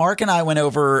 And Mark and I went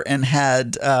over and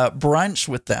had brunch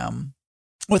with them,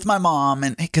 with my mom,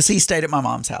 and because he stayed at my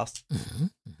mom's house. Mm-hmm.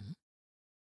 Mm-hmm.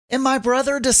 And my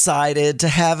brother decided to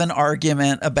have an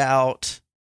argument about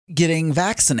getting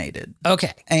vaccinated.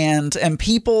 Okay. And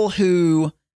people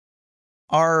who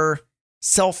are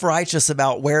self-righteous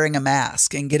about wearing a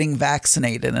mask and getting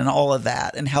vaccinated and all of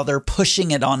that, and how they're pushing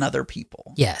it on other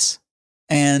people. Yes.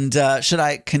 And should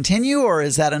I continue, or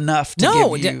is that enough to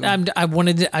give you? I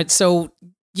wanted to, so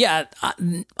yeah,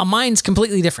 mine's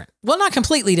completely different. Well, not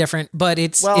completely different, but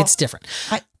it's different.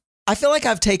 I feel like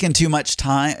I've taken too much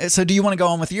time. So do you want to go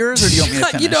on with yours, or do you want me to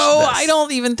finish this? I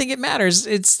don't even think it matters.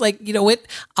 It's like,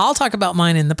 I'll talk about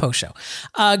mine in the post show.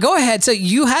 Go ahead. So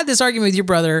you had this argument with your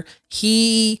brother.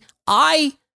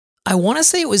 I want to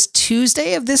say it was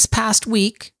Tuesday of this past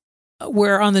week,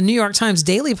 where on the New York Times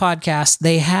Daily podcast,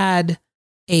 they had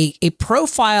a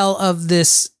profile of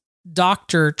this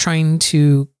doctor trying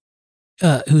to,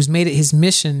 who's made it his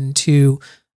mission to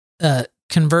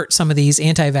convert some of these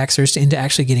anti-vaxxers into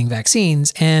actually getting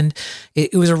vaccines. And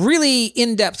it was a really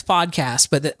in-depth podcast,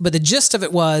 but the gist of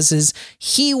it is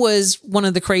he was one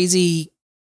of the crazy,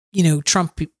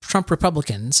 Trump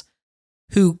Republicans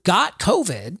who got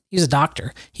COVID. He was a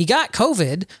doctor. He got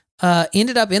COVID,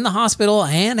 ended up in the hospital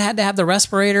and had to have the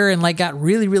respirator, and got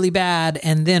really, really bad,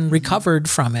 and then recovered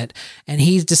from it. And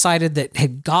he decided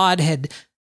that God had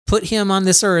put him on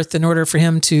this earth in order for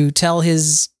him to tell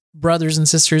his brothers and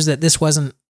sisters that this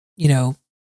wasn't, that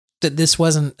this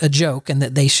wasn't a joke, and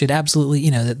that they should absolutely,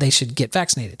 that they should get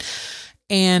vaccinated.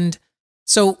 And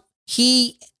so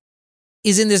he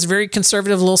is in this very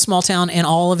conservative little small town, and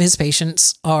all of his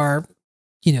patients are,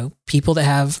 people that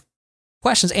have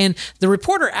questions. And the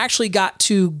reporter actually got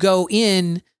to go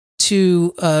in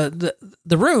to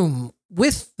the room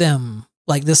with them,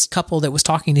 like this couple that was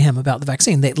talking to him about the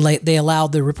vaccine. They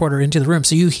allowed the reporter into the room.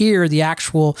 So you hear the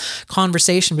actual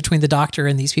conversation between the doctor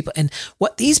and these people. And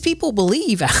what these people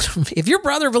believe, Adam, if your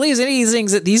brother believes any of these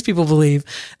things that these people believe,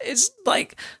 it's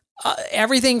like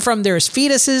everything from there's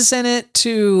fetuses in it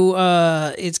to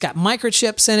it's got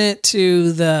microchips in it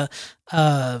to the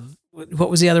what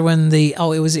was the other one? It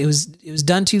was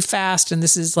done too fast, and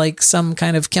this is like some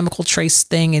kind of chemical trace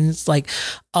thing, and it's like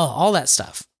all that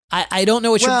stuff. I don't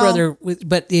know what your brother,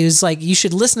 but it was like, you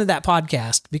should listen to that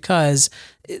podcast, because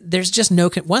there's just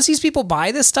once these people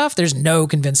buy this stuff, there's no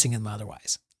convincing them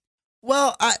otherwise.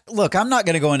 Well, I'm not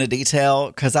going to go into detail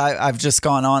because I've just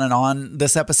gone on and on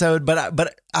this episode,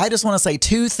 but I just want to say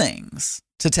two things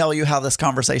to tell you how this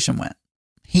conversation went.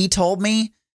 He told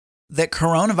me that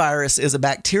coronavirus is a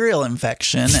bacterial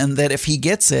infection, and that if he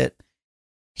gets it,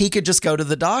 he could just go to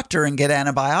the doctor and get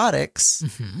antibiotics.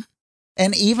 Mm-hmm.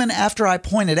 And even after I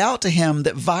pointed out to him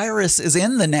that virus is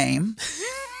in the name,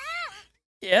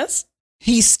 yes,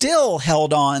 he still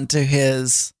held on to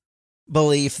his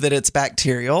belief that it's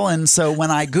bacterial. And so when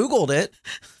I Googled it,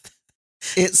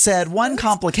 it said one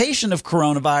complication of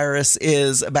coronavirus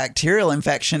is a bacterial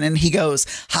infection. And he goes,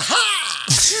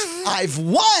 ha, I've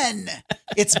won.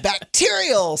 It's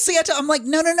bacterial. See, I'm like,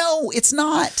 no, it's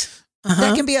not. Uh-huh.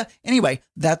 That can be anyway,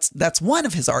 that's one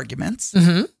of his arguments.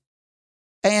 Mm-hmm.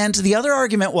 And the other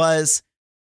argument was,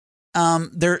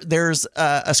 there's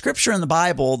a scripture in the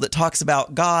Bible that talks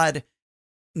about God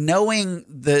knowing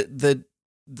the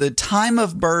time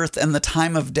of birth and the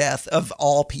time of death of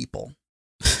all people.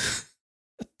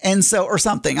 And so, or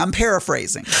something, I'm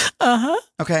paraphrasing.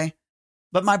 Okay.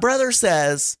 But my brother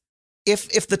says,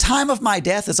 if the time of my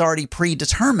death is already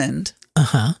predetermined,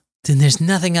 then there's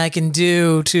nothing I can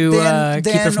do to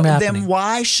keep it from happening. Then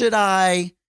why should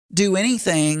I do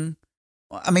anything?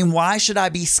 I mean, why should I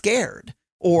be scared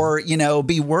or,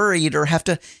 be worried or have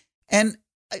to? And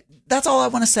that's all I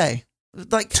want to say.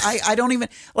 Like, I don't even,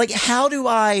 like, how do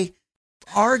I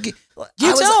argue?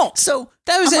 You don't. So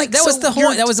that was like, that was the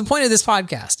whole. That was the point of this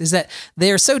podcast, is that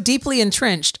they are so deeply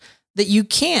entrenched that you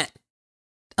can't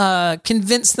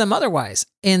convince them otherwise.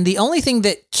 And the only thing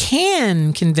that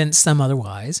can convince them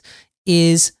otherwise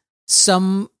is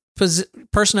some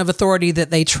person of authority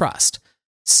that they trust.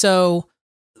 So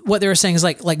what they were saying is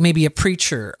like maybe a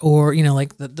preacher, or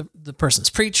like the person's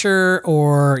preacher,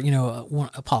 or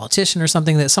a politician or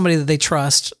something, that somebody that they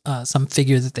trust, some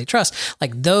figure that they trust.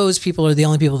 Like, those people are the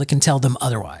only people that can tell them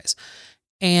otherwise.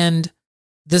 And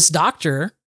this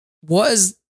doctor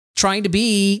was trying to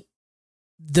be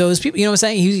those people. You know what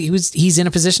I'm saying? He's in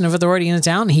a position of authority in the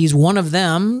town. He's one of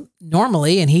them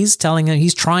normally, and he's telling them,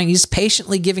 he's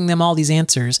patiently giving them all these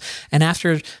answers. And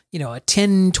after, a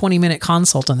 10-20 minute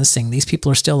consult on this thing, these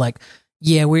people are still like,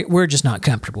 yeah, we're just not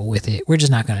comfortable with it. We're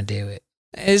just not going to do it.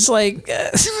 It's like,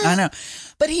 I know,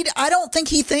 but I don't think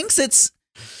he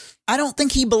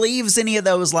believes any of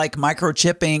those like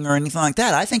microchipping or anything like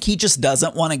that. I think he just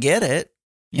doesn't want to get it,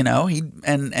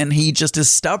 he just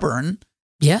is stubborn.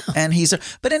 Yeah. And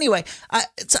but anyway,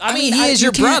 he is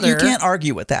your brother. You can't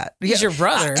argue with that. He's your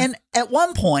brother. And at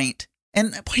one point,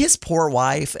 and his poor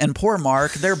wife and poor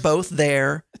Mark, they're both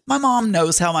there. My mom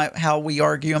knows how we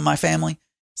argue in my family.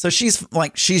 So she's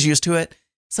used to it.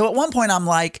 So at one point I'm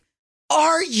like,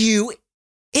 are you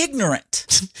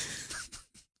ignorant?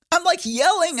 I'm like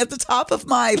yelling at the top of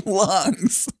my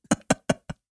lungs.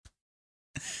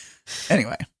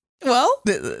 Anyway. Well,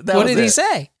 what did he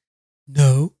say?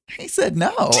 No. He said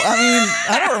no. I mean,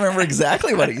 I don't remember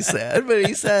exactly what he said, but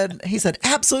he said,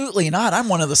 absolutely not. I'm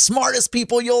one of the smartest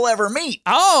people you'll ever meet.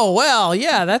 Oh, well,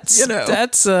 yeah, that's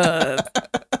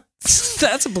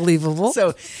believable.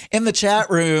 So in the chat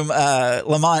room,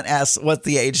 Lamont asks, what's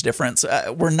the age difference?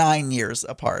 We're 9 years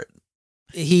apart.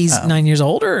 He's 9 years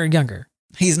older or younger?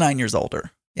 He's 9 years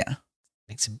older. Yeah.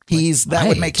 Makes him that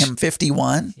would make him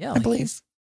 51, yeah, I believe.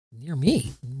 Near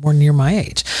me, more near my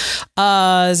age.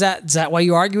 Is that why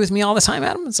you argue with me all the time,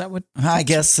 Adam? Is that what? I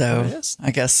guess so.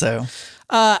 I guess so.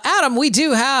 Adam, we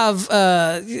do have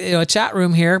a chat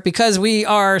room here because we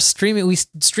are streaming. We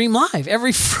stream live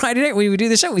every Friday night. We do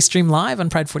the show. We stream live on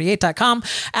pride48.com.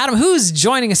 Adam, who's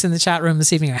joining us in the chat room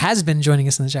this evening, or has been joining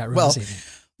us in the chat room this evening?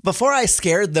 Before I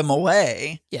scared them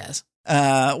away. Yes.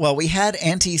 We had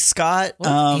Auntie Scott.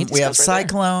 We have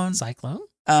Cyclone.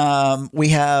 We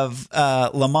have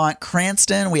Lamont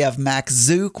Cranston. We have Max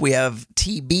Zook. We have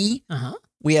TB.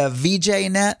 We have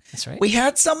VJNet. That's right. We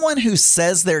had someone who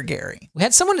says they're Gary. We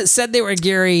had someone that said they were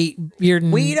Gary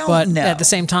Bearden. We don't know. At the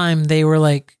same time, they were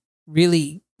like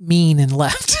really mean and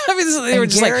left. I mean, they were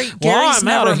just Gary's I'm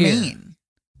out never of here. mean.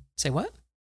 Say what?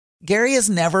 Gary is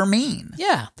never mean.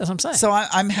 Yeah, that's what I'm saying. So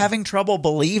I'm having trouble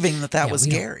believing that was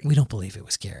Gary. We don't believe it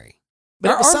was Gary.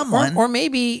 But it was someone. Or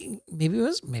maybe it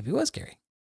was Gary.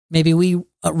 Maybe we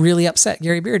really upset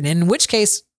Gary Bearden, in which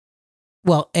case,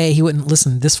 well, he wouldn't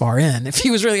listen this far in if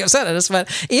he was really upset at us. But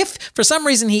if for some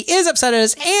reason he is upset at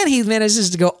us and he manages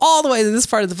to go all the way to this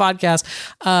part of the podcast,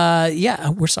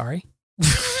 we're sorry.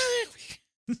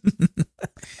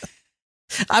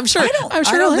 I'm sure. I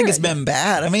don't think it's been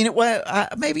bad. I mean,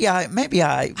 maybe I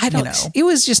don't know. It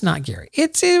was just not Gary.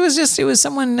 It was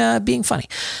someone being funny.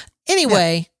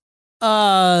 Anyway,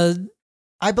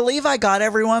 I believe I got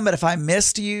everyone, but if I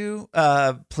missed you,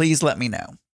 please let me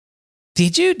know.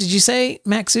 Did you? Did you say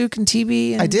Max Zook and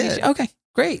TB? I did. Okay,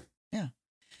 great. Yeah.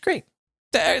 Great.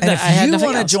 And if you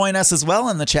want to join us as well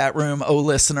in the chat room,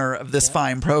 listener of this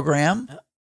fine program,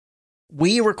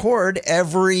 we record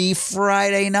every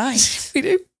Friday night. We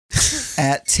do.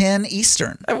 At 10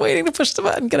 Eastern. I'm waiting to push the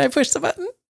button. Can I push the button?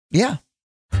 Yeah.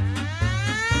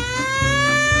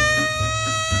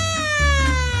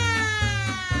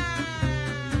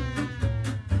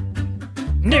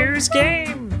 News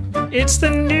game. It's the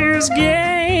news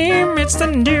game. It's the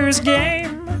news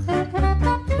game.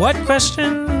 What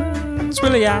questions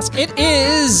will he ask? It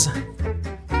is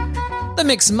the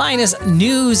Mix Minus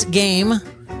News Game,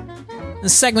 the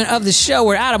segment of the show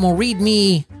where Adam will read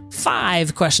me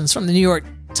 5 questions from the New York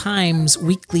Times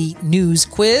weekly news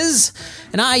quiz,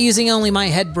 and I, using only my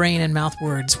head, brain, and mouth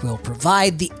words, will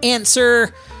provide the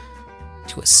answer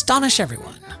to astonish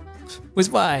everyone with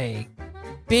my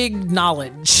big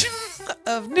knowledge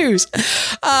of news.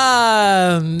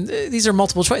 These are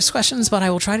multiple choice questions, but I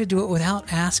will try to do it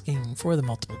without asking for the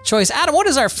multiple choice. Adam, what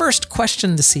is our first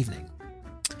question this evening?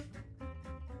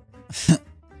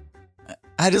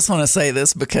 I just want to say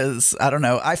this because, I don't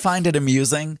know, I find it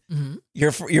amusing. Mm-hmm.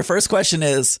 Your first question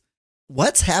is,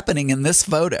 what's happening in this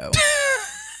photo?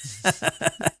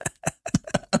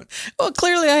 Well,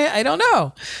 clearly, I don't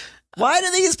know. Why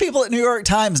do these people at New York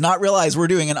Times not realize we're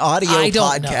doing an audio I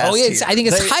don't podcast know. here? I think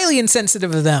it's They- highly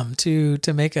insensitive of them to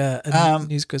make a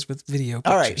news quiz with video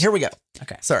pictures. All right, here we go.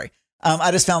 Okay. Sorry.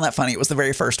 I just found that funny. It was the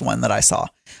very first one that I saw.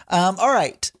 All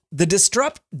right. The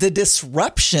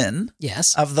disruption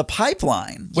Yes. of the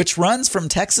pipeline, which runs from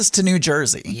Texas to New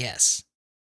Jersey, Yes.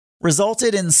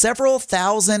 resulted in several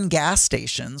thousand gas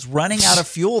stations running out of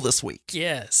fuel this week.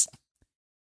 Yes.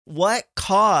 What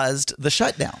caused the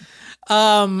shutdown?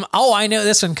 I know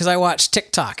this one because I watched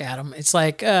TikTok, Adam. It's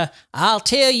like, I'll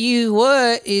tell you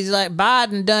what, is like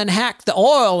Biden done hacked the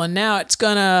oil and now it's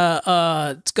gonna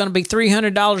be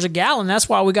 $300 a gallon. That's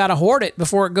why we gotta hoard it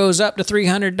before it goes up to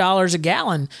 $300 a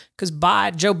gallon, because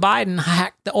Joe Biden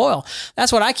hacked the oil.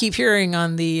 That's what I keep hearing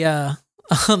on the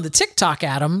on the TikTok,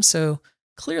 Adam. So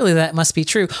clearly that must be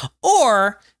true.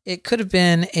 Or it could have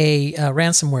been a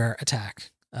ransomware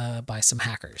attack by some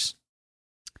hackers.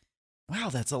 Wow,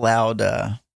 that's a loud.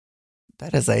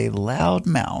 That is a loud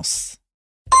mouse.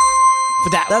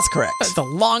 But That's correct. That's the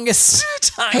longest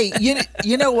time. Hey,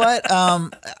 you know what?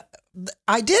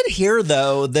 I did hear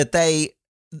though that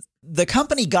the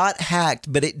company got hacked,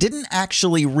 but it didn't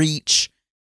actually reach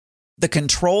the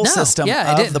control system it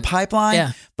of didn't. the pipeline.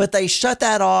 Yeah. But they shut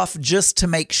that off just to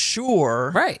make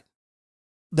sure Right.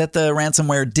 that the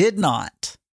ransomware did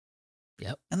not.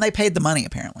 Yep. And they paid the money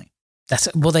apparently.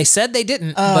 Well, they said they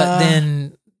didn't, but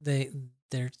then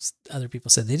there's other people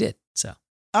said they did. So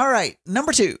All right,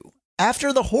 number 2.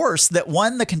 After the horse that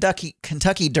won the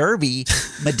Kentucky Derby,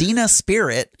 Medina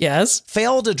Spirit, yes,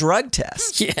 failed a drug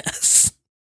test. yes.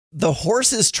 The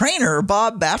horse's trainer,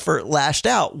 Bob Baffert, lashed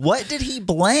out. What did he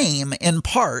blame in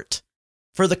part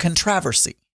for the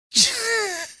controversy?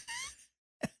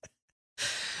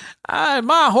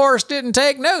 My horse didn't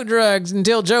take no drugs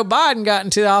until Joe Biden got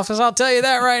into the office. I'll tell you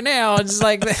that right now. It's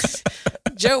like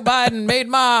Joe Biden made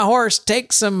my horse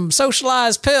take some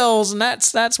socialized pills, and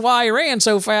that's why he ran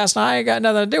so fast. And I ain't got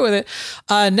nothing to do with it.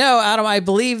 No, Adam, I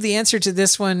believe the answer to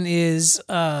this one is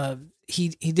he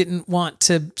didn't want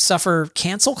to suffer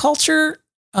cancel culture.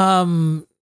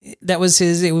 That was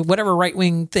his whatever right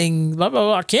wing thing. Blah blah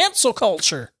blah. Cancel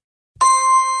culture.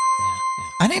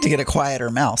 I need to get a quieter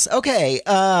mouse. Okay.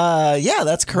 Yeah,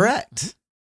 that's correct.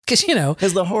 Because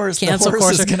Because the horse Cancel is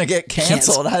culture. going to get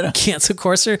canceled.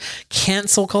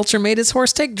 Cancel culture made his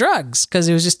horse take drugs because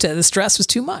it was just the stress was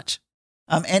too much.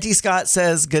 Auntie Scott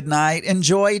says good night.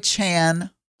 Enjoy,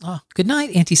 Chan. Oh, good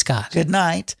night, Auntie Scott. Good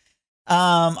night.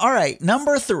 All right.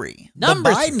 Number 3. Number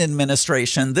the Biden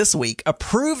administration this week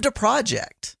approved a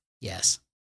project Yes.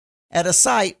 at a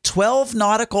site 12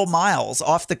 nautical miles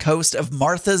off the coast of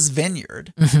Martha's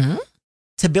Vineyard Mm-hmm.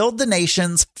 to build the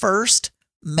nation's first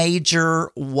major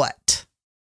what?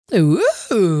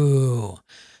 Ooh.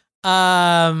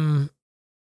 Go.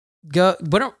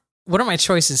 What are my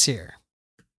choices here?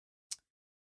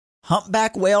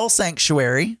 Humpback whale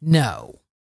sanctuary, No.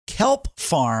 kelp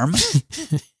farm,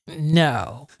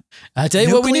 No. I tell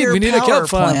you what we need. nuclear We need a power kelp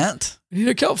farm. plant, We need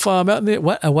a kelp farm out in the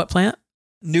what? A what plant?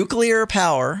 nuclear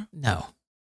power, No.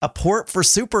 a port for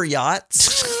super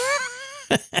yachts,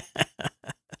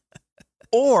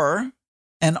 or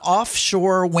an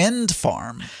offshore wind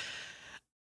farm.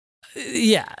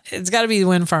 Yeah, it's got to be the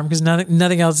wind farm because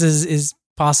nothing else is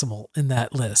possible in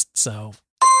that list. So,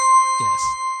 yes,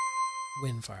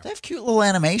 wind farm. They have cute little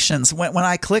animations. When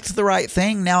I clicked the right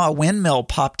thing, now a windmill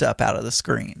popped up out of the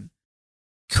screen.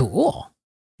 Cool.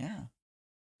 Yeah.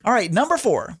 All right, number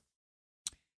 4.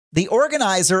 The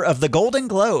organizer of the Golden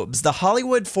Globes, the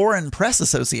Hollywood Foreign Press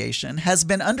Association, has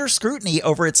been under scrutiny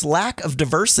over its lack of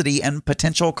diversity and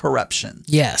potential corruption.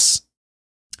 Yes.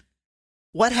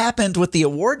 What happened with the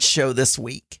awards show this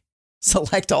week?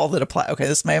 Select all that apply. Okay,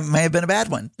 this may have been a bad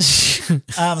one. So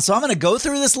I'm going to go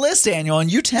through this list, Daniel,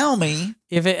 and you tell me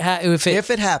if it happened. If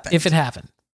it happened.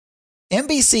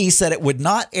 NBC said it would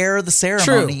not air the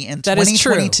ceremony in That is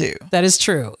true. 2022. That is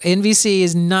true. NBC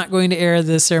is not going to air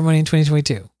the ceremony in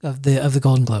 2022 of the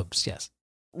Golden Globes. Yes.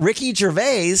 Ricky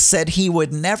Gervais said he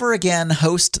would never again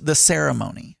host the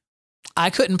ceremony. I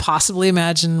couldn't possibly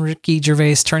imagine Ricky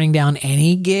Gervais turning down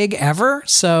any gig ever.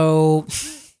 So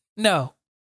no,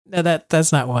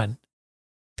 that's not one.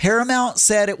 Paramount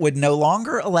said it would no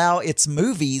longer allow its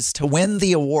movies to win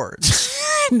the awards.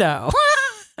 No.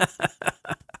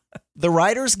 The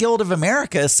Writers Guild of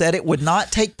America said it would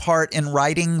not take part in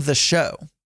writing the show.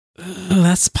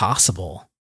 That's possible.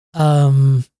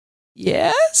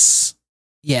 Yes.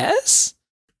 Yes.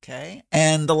 Okay.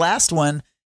 And the last one,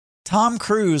 Tom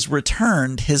Cruise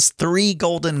returned his 3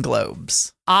 Golden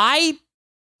Globes. I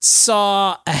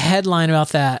saw a headline about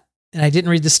that and I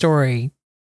didn't read the story.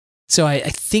 So I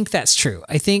think that's true.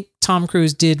 I think Tom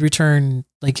Cruise did return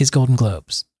like his Golden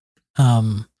Globes.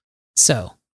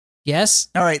 So yes.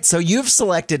 All right. So you've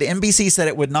selected NBC said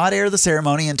it would not air the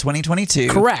ceremony in 2022.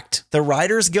 Correct. The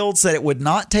Writers Guild said it would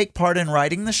not take part in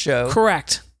writing the show.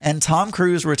 Correct. And Tom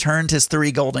Cruise returned his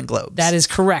 3 Golden Globes. That is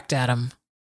correct, Adam.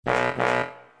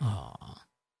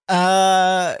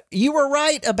 You were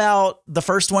right about the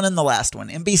first one and the last one.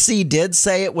 NBC did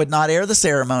say it would not air the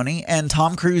ceremony, and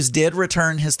Tom Cruise did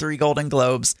return his 3 Golden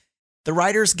Globes. The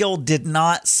Writers Guild did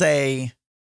not say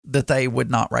that they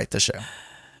would not write the show.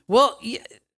 Well, they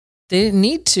didn't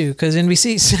need to because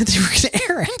NBC said they were going to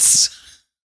air it.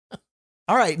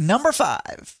 All right, number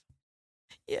 5.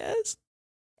 Yes.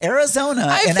 Arizona.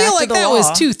 I feel like that was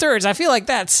 2/3. I feel like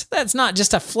that's not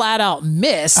just a flat out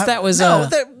miss. That was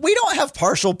we don't have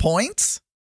partial points.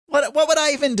 What would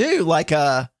I even do? Like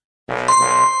I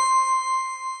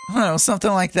don't know,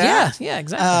 something like that. Yeah,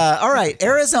 exactly. All right.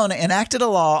 Arizona enacted a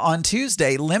law on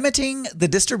Tuesday limiting the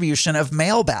distribution of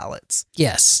mail ballots.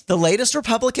 Yes. The latest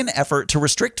Republican effort to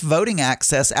restrict voting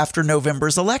access after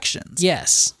November's elections.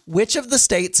 Yes. Which of the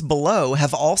states below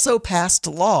have also passed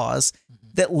laws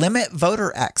that limit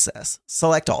voter access?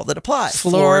 Select all that apply.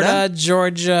 Florida,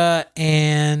 Georgia,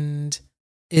 and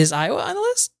is Iowa on the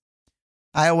list?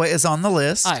 Iowa is on the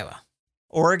list. Iowa.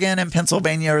 Oregon and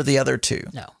Pennsylvania are the other 2.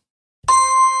 No.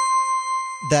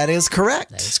 That is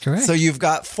correct. That is correct. So you've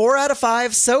got 4 out of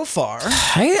 5 so far.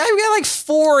 I've got like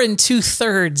 4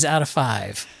 2/3 out of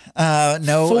 5.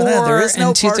 No, 4 there is no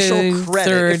and partial 2/3.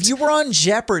 credit. If you were on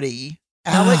Jeopardy,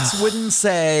 Alex wouldn't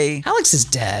say. This is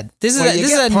dead. This Well, is you a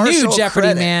get new partial Jeopardy,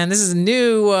 credit. man. This is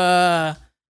new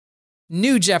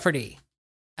Jeopardy.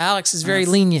 Alex is very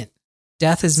lenient.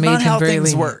 Death has It's made not him how very things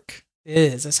lenient. work. It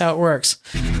is. That's how it works.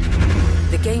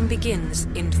 The game begins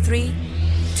in 3,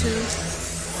 2,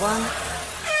 1.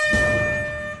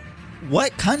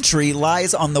 What country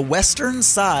lies on the western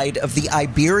side of the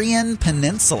Iberian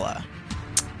Peninsula?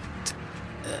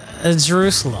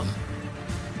 Jerusalem.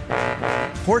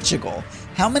 Portugal.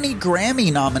 How many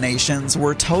Grammy nominations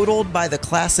were totaled by the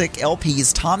classic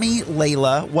LPs Tommy,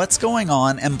 Layla, What's Going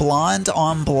On, and Blonde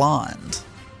on Blonde?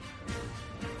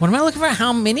 What am I looking for?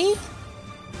 How many?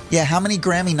 Yeah, how many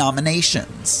Grammy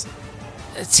nominations?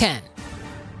 10.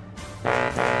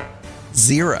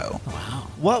 0. Wow.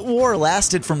 What war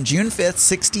lasted from June 5th,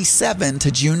 67 to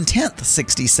June 10th,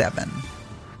 67?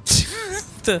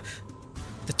 The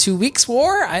 2 weeks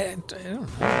war? I don't know.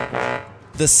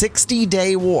 The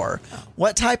 60-Day War.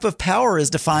 What type of power is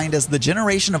defined as the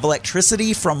generation of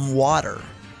electricity from water?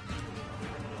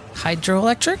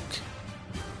 Hydroelectric?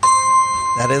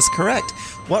 That is correct.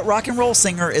 What rock and roll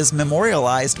singer is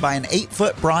memorialized by an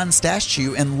 8-foot bronze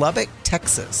statue in Lubbock,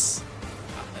 Texas?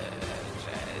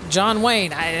 John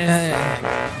Wayne.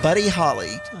 Buddy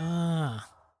Holly.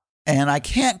 And I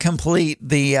can't complete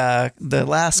the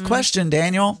last question,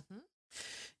 Daniel.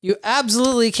 You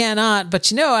absolutely cannot. But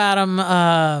you know, Adam,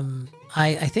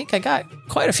 I think I got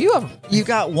quite a few of them. You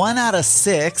got 1 out of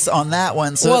 6 on that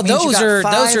one. So Well, it means you those got are-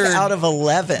 5 out of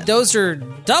 11. Those are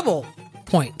double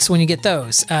points when you get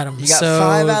those, Adam. You got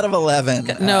 5 out of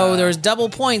 11. No, there's double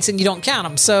points and you don't count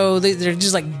them. So they're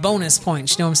just like bonus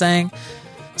points. You know what I'm saying?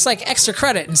 It's like extra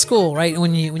credit in school, right?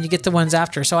 When you get the ones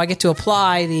after. So I get to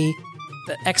apply the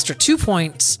extra 2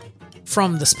 points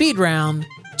from the speed round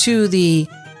to the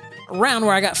round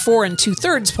where I got 4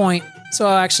 2/3 point. So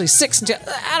actually 6 and 2.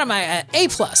 Adam, A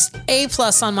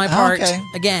plus on my part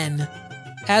again,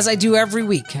 as I do every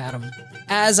week, Adam,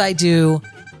 as I do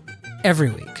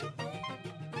every week.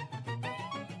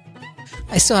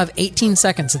 I still have 18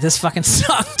 seconds of this fucking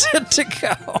song to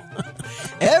go.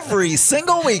 Every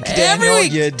single week, Daniel,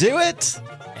 week. you do it.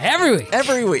 Every week.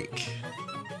 Every week.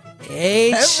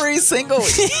 Every single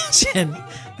week.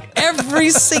 Every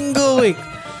single week.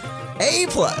 A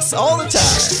plus all the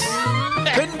time.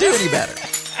 Couldn't do any better.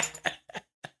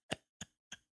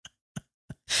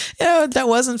 You know, that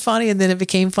wasn't funny, and then it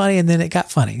became funny, and then it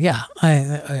got funny. Yeah,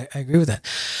 I agree with that.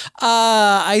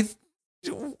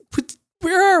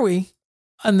 Where are we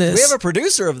on this? We have a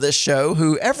producer of this show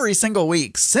who every single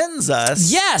week sends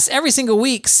us. Yes, every single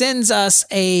week sends us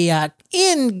a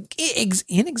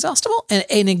inexhaustible, an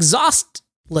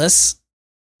inexhaustless.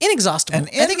 Inexhaustible.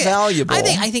 And invaluable.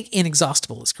 I think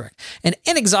inexhaustible is correct. An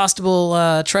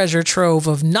inexhaustible treasure trove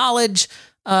of knowledge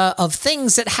of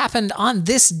things that happened on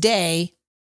this day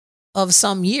of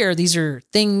some year. These are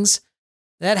things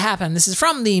that happened. This is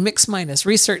from the Mix Minus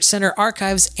Research Center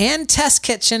Archives and Test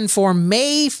Kitchen for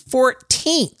May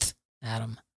 14th,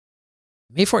 Adam.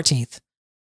 May 14th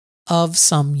of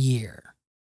some year.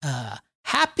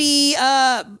 Happy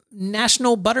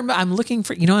National Buttermilk. I'm looking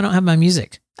for, I don't have my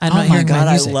music. I'm not hearing my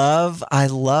music. I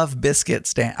love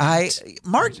biscuits, Dan.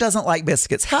 Mark doesn't like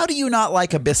biscuits. How do you not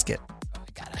like a biscuit?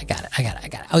 I got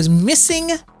it. I was missing,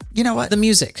 You know what? the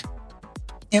music.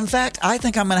 In fact, I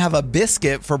think I'm going to have a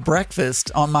biscuit for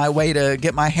breakfast on my way to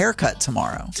get my hair cut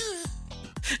tomorrow.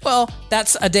 Well,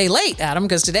 that's a day late, Adam,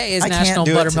 because today is I can't National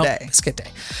do it Buttermilk today. Biscuit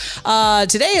Day.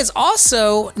 Today is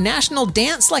also National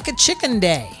Dance Like a Chicken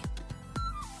Day.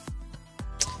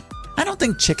 I don't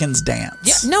think chickens dance.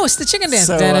 Yeah, no, it's the chicken dance.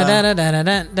 So,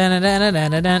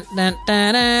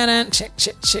 Chick,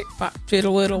 chick, chick, pop,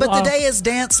 fiddle, whittle. But the day is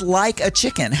Dance Like a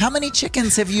Chicken. How many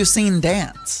chickens have you seen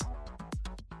dance?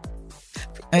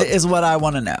 Is what I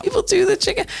want to know. People do the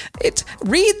chicken.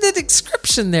 Read the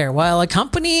description there. While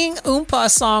accompanying Oompa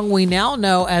song we now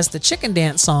know as the chicken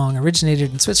dance song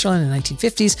originated in Switzerland in the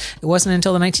 1950s, it wasn't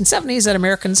until the 1970s that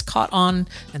Americans caught on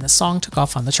and the song took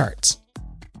off on the charts.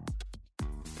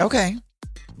 Okay.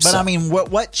 But So- I mean,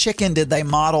 what chicken did they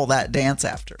model that dance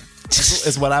after?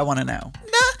 Is what I want to know.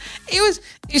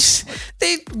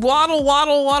 They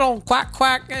waddle, quack,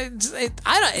 quack.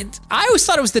 I always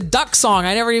thought it was the duck song.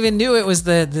 I never even knew it was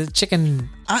the chicken.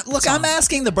 Look, song. I'm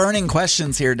asking the burning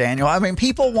questions here, Daniel. I mean,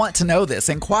 people want to know this.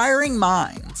 Inquiring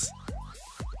minds.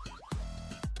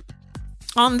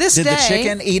 On this Did day, the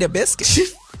chicken eat a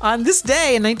biscuit? on this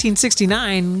day in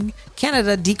 1969,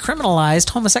 Canada decriminalized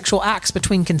homosexual acts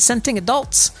between consenting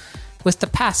adults with the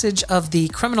passage of the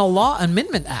Criminal Law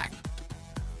Amendment Act.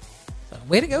 So,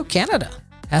 way to go, Canada.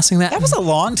 Passing that. That was a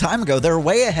long time ago. They're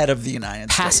way ahead of the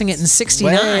United States. passing it in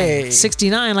 69. Way.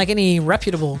 69, like any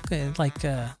reputable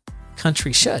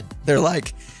country should. They're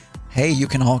like, hey, you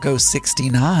can all go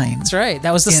 69. That's right.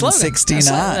 That was the In slogan. 69.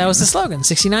 That was the slogan.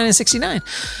 69 and 69.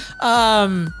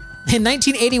 In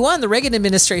 1981, the Reagan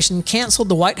administration canceled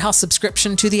the White House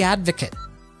subscription to The Advocate.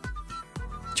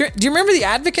 Do you remember The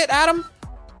Advocate, Adam?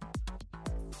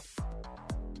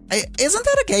 Isn't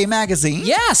that a gay magazine?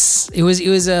 Yes. It was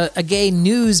a gay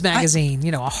news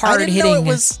magazine, a hard-hitting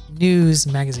news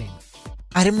magazine.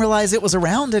 I didn't realize it was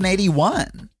around in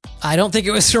 81. I don't think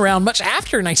it was around much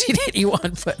after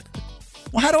 1981, but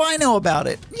Well, how do I know about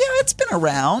it? Yeah, it's been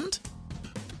around.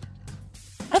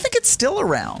 I think it's still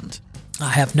around. I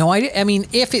have no idea. I mean,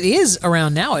 if it is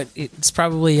around now, it's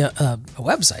probably a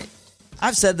website.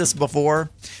 I've said this before,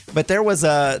 but there was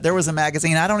a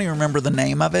magazine. I don't even remember the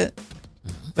name of it,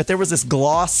 but there was this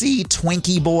glossy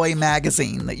Twinkie Boy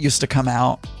magazine that used to come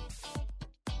out.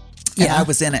 And Yeah. I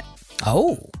was in it.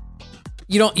 Oh,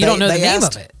 you don't know the they name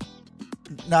asked- of it.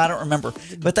 No, I don't remember.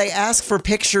 But they asked for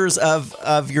pictures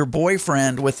of your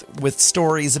boyfriend with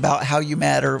stories about how you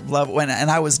met or love. And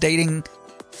I was dating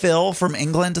Phil from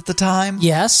England at the time.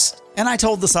 Yes. And I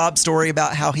told the sob story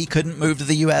about how he couldn't move to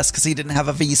the U.S. because he didn't have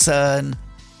a visa,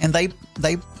 and they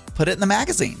put it in the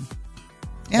magazine.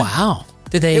 Yeah. Wow.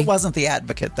 It wasn't The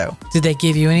Advocate, though. Did they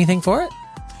give you anything for it?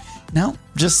 No,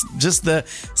 just the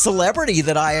celebrity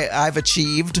that I've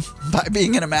achieved by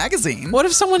being in a magazine. What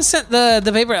if someone sent the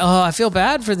paper? Oh, I feel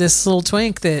bad for this little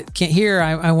twink that can't hear.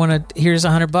 I want to. Here's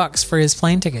 $100 for his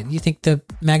plane ticket. You think the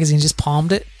magazine just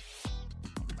palmed it?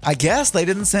 I guess they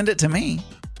didn't send it to me.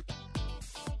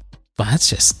 Well, that's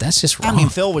just wrong. I mean,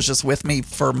 Phil was just with me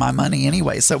for my money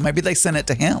anyway, so maybe they sent it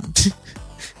to him.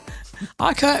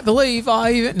 I can't believe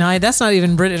no, that's not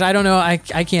even British. I don't know. I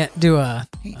can't do a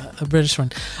British one.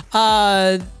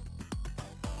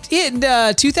 In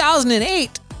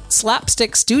 2008,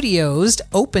 Slapstick Studios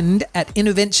opened at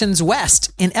Innovations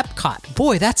West in Epcot.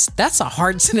 Boy, that's a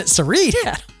hard sentence to read.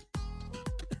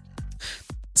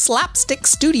 Slapstick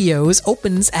Studios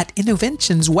opens at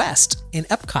Innovations West in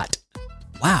Epcot.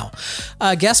 Wow.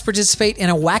 Guests participate in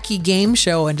a wacky game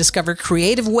show and discover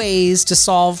creative ways to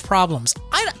solve problems.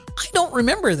 I don't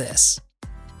remember this.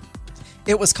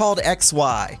 It was called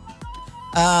XY.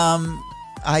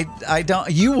 I don't.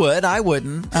 You would. I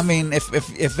wouldn't. I mean,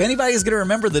 if anybody's going to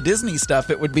remember the Disney stuff,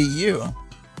 it would be you.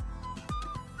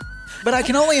 But I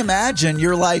can only imagine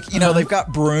you're like, they've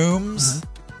got brooms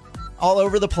all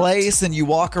over the place, and you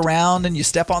walk around and you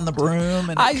step on the broom,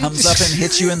 and it comes up and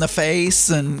hits you in the face,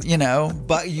 and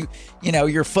but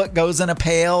your foot goes in a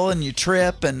pail and you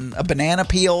trip, and a banana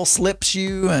peel slips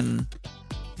you, and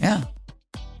yeah.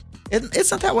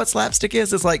 Isn't that what slapstick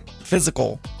is? It's like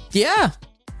physical. Yeah.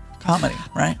 comedy,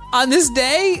 right? On this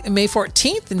day, May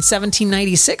 14th in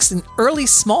 1796, an early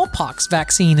smallpox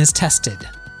vaccine is tested.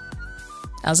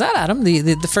 How's that, Adam?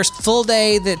 The first full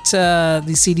day that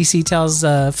the CDC tells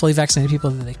fully vaccinated people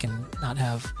that they can not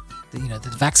have, that the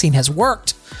vaccine has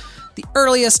worked. The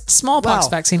earliest smallpox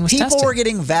vaccine was tested. People were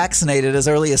getting vaccinated as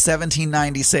early as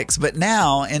 1796, but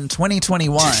now in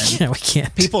 2021, we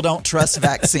can't. People don't trust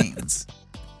vaccines.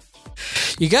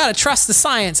 You got to trust the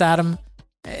science, Adam,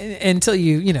 until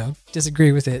you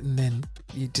disagree with it, and then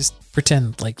you just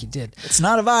pretend like you did. It's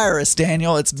not a virus,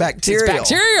 Daniel. It's bacterial. It's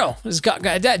bacterial.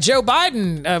 That Joe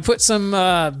Biden put some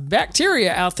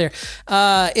bacteria out there.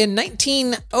 In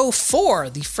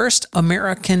 1904, the first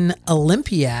American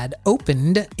Olympiad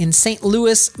opened in St.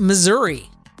 Louis, Missouri.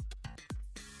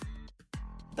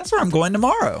 That's where I'm going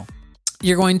tomorrow.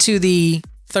 You're going to the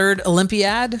third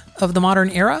Olympiad of the modern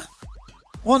era?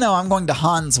 Well, no, I'm going to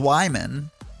Hans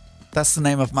Wyman. That's the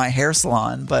name of my hair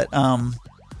salon, but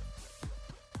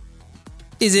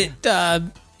is it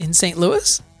in St.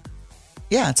 Louis?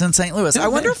 Yeah, it's in St. Louis. I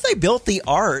wonder if they built the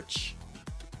arch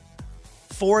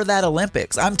for that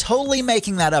Olympics. I'm totally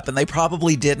making that up, and they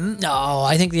probably didn't. No,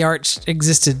 I think the arch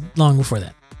existed long before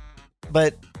that.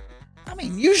 But I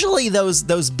mean, usually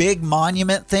those big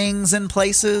monument things in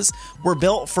places were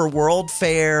built for world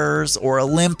fairs or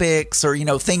Olympics or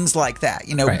things like that.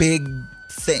 Right. Big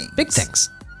things. Big things.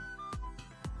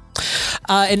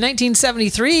 In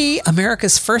 1973,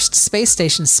 America's first space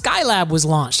station, Skylab, was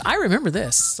launched. I remember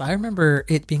this. I remember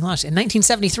it being launched. In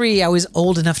 1973, I was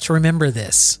old enough to remember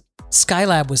this.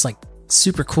 Skylab was like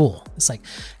super cool. It's like,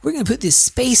 we're going to put this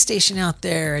space station out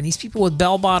there, and these people with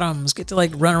bell bottoms get to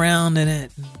like run around in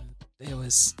it. And it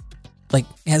was like,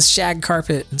 it has shag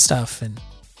carpet and stuff, and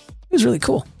it was really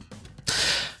cool.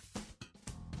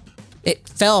 It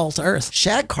fell to Earth.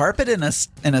 Shag carpet in a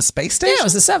space station? Yeah, it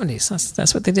was the 70s.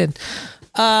 That's what they did.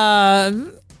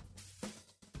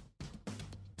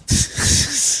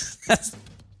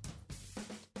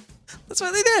 That's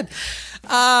what they did.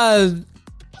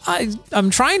 I'm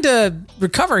trying to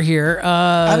recover here.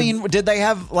 I mean, did they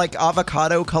have like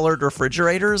avocado colored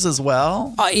refrigerators as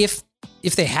well? If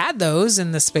they had those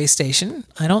in the space station,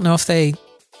 I don't know if they.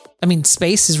 I mean,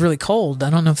 space is really cold. I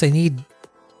don't know if they need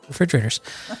refrigerators.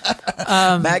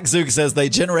 Mac Zook says they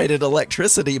generated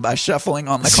electricity by shuffling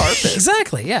on the carpet.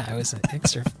 Exactly. Yeah, it was an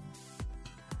extra.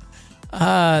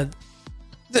 An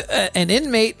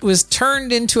inmate was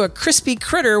turned into a crispy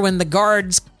critter when the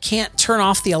guards can't turn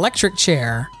off the electric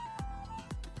chair.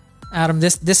 Adam,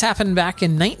 this happened back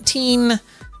in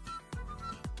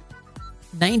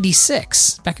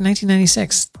 1996. Back in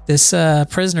 1996, this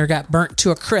prisoner got burnt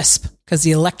to a crisp because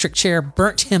the electric chair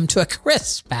burnt him to a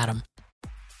crisp, Adam.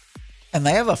 And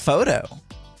they have a photo.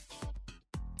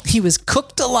 He was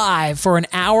cooked alive for an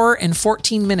hour and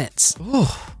 14 minutes. Ooh.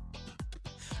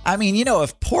 I mean,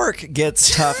 if pork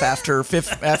gets tough after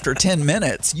 10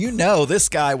 minutes, this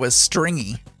guy was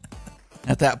stringy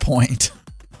at that point.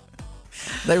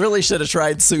 They really should have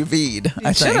tried sous vide,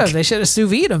 I think. They should have sous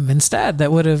vide him instead.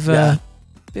 That would have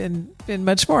been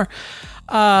much more.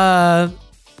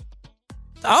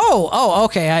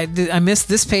 Okay. I missed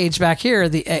this page back here.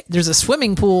 There's a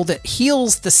swimming pool that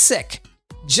heals the sick,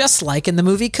 just like in the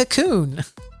movie Cocoon.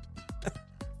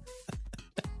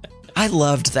 I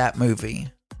loved that movie.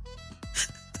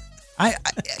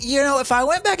 If I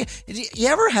went back, you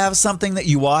ever have something that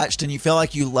you watched and you feel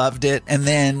like you loved it, and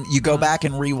then you go back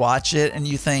and rewatch it and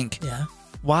you think, yeah,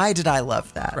 why did I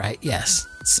love that? Right. Yes.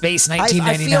 Space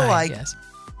 1999. I feel like, yes.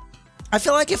 I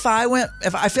feel like if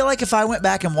I went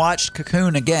back and watched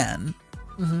Cocoon again,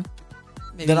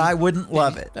 that I wouldn't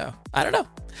love it. No, I don't know.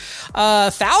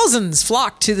 Thousands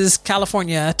flocked to this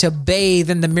California to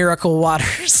bathe in the miracle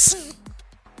waters.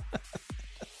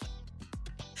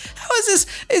 How is this?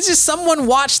 It's just someone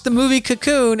watched the movie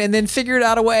Cocoon and then figured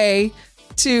out a way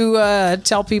to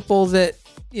tell people that,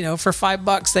 for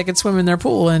 $5 they could swim in their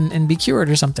pool and be cured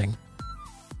or something.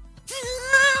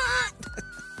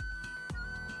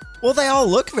 Well, they all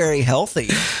look very healthy.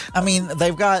 I mean,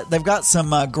 they've got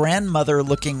some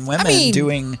grandmother-looking women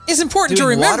doing. It's important to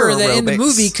remember that in the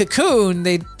movie Cocoon,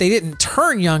 they didn't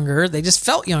turn younger; they just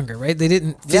felt younger, right? They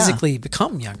didn't physically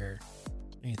become younger.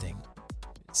 Anything.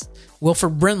 It's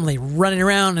Wilford Brimley running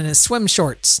around in his swim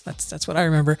shorts. That's what I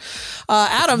remember.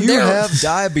 Adam, you have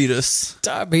diabetes.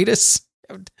 Diabetes.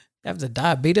 Have the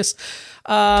diabetes.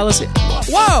 Let's see.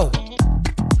 Whoa!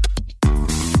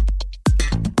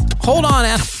 Hold on,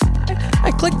 Adam.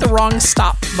 I clicked the wrong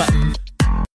stop button.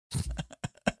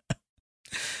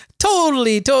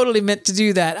 Totally meant to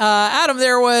do that. Adam,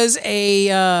 there was a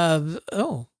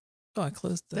Oh, I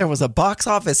closed There was a box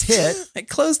office hit I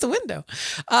closed the window.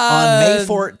 on May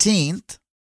 14th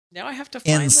Now I have to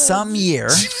find in some year.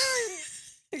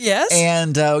 Yes.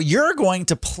 And you're going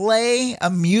to play a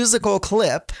musical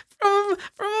clip from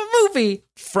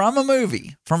a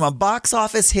movie. from a box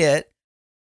office hit.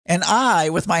 And I,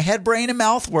 with my head, brain, and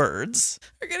mouth words,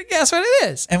 We're going to guess what it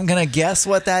is. am going to guess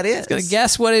what that is. Going to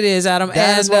guess what it is, Adam.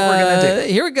 That is what we're gonna do.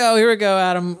 Here we go,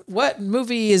 Adam. What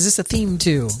movie is this a theme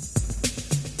to?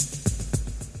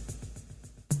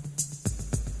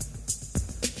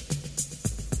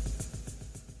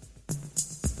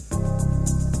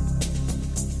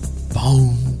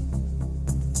 Boom.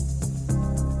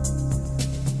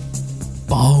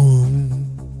 Boom.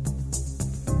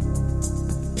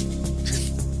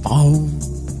 Boom.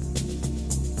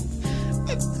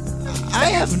 I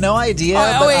have no idea.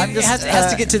 Oh, but wait, I'm just, it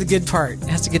has to get to the good part. It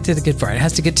has to get to the good part. It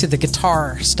has to get to the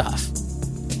guitar stuff.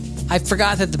 I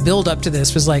forgot that the build up to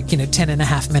this was 10 and a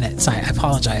half minutes. I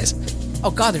apologize.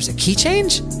 Oh God, there's a key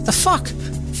change? The fuck?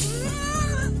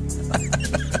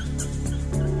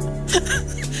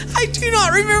 I do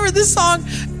not remember this song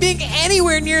being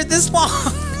anywhere near this long.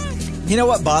 You know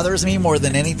what bothers me more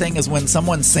than anything is when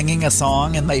someone's singing a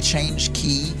song and they change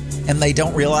key and they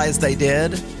don't realize they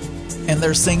did. And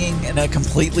they're singing in a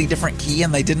completely different key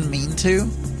and they didn't mean to.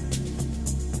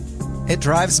 It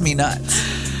drives me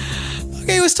nuts.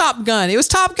 Okay, it was Top Gun. It was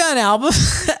Top Gun album.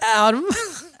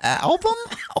 Album?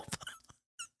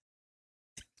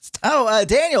 Oh,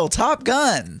 Daniel, Top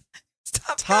Gun.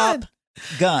 Top Top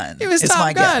Gun. It was is Top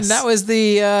my Gun. guess. That was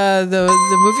the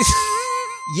movie.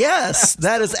 Yes,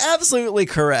 that is absolutely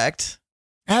correct.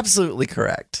 Absolutely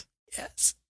correct.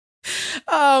 Yes.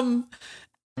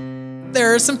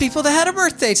 There are some people that had a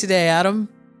birthday today, Adam.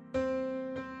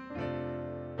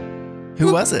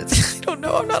 Who was it? I don't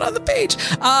know. I'm not on the page.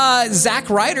 Zack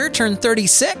Ryder turned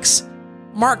 36.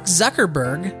 Mark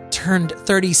Zuckerberg turned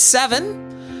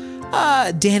 37.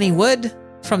 Danny Wood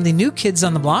from the New Kids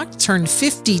on the Block turned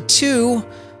 52.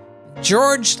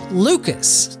 George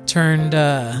Lucas turned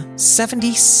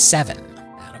 77.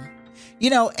 Adam. You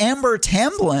know, Amber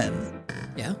Tamblyn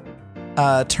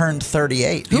Yeah. turned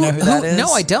 38. Do you know who that is?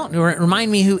 No, I don't.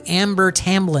 Remind me who Amber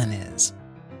Tamblyn is.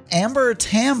 Amber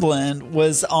Tamblyn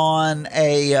was on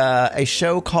a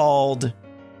show called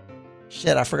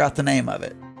shit. I forgot the name of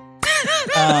it.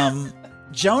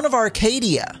 Joan of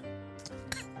Arcadia.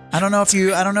 I don't know if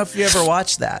you ever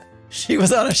watched that. She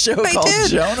was on a show called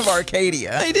did. Joan of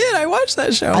Arcadia. I did. I watched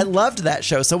that show. I loved that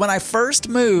show. So when I first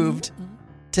moved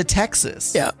to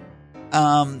Texas, yeah.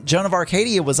 Joan of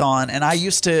Arcadia was on, and I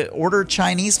used to order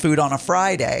Chinese food on a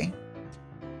Friday,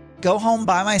 go home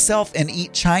by myself and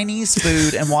eat Chinese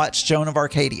food and watch Joan of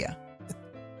Arcadia.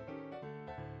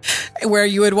 Where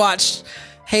you would watch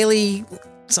Haley,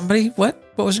 somebody, what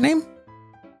was her name?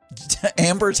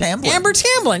 Amber Tamblyn. Amber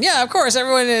Tamblyn. Yeah, of course.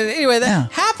 Everyone. Anyway, Yeah.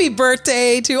 Happy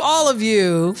birthday to all of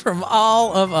you from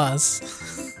all of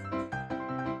us.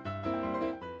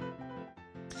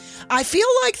 I feel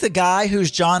like the guy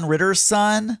who's John Ritter's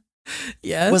son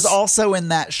Yes. was also in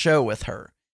that show with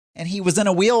her. And he was in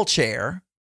a wheelchair,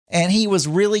 and he was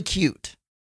really cute.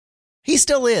 He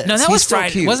still is. No, that He's was still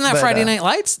Friday. cute, Wasn't that but, Friday Night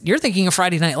Lights? You're thinking of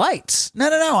Friday Night Lights. No,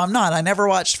 I'm not. I never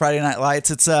watched Friday Night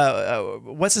Lights. It's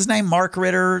what's his name? Mark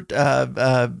Ritter.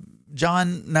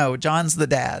 John. No, John's the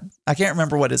dad. I can't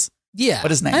remember what his name.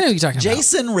 I know who you're talking about.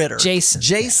 Jason Ritter.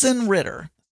 Jason Ritter.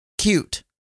 Cute,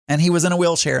 and he was in a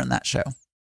wheelchair in that show.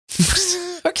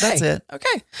 Okay. That's it.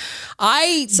 Okay.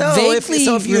 I So vaguely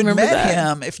if you had remember met that.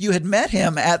 him, if you had met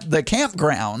him at the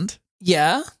campground,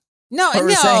 Yeah. No, What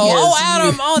we're saying Oh, is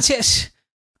Adam. you- Oh,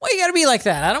 why you got to be like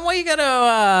that, Adam? Why you got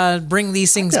to bring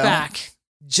these things don't. back?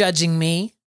 Judging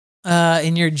me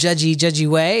in your judgy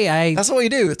way. that's what we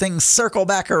do. Things circle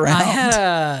back around. I had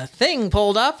a thing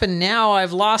pulled up and now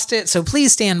I've lost it. So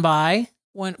please stand by.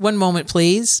 One moment,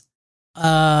 please.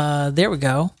 There we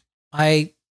go.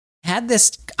 I had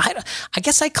this. I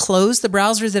guess I closed the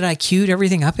browser that I queued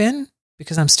everything up in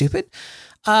because I'm stupid.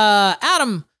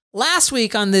 Adam, last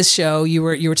week on this show, you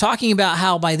were talking about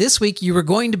how by this week you were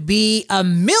going to be a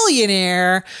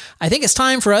millionaire. I think it's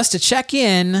time for us to check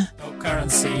in. No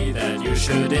currency that you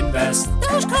should invest.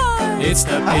 It's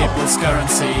the people's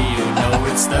currency, you know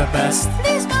it's the best.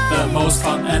 The most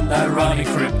fun and ironic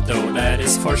crypto, that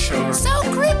is for sure.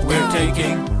 We're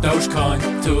taking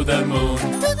Dogecoin to the moon.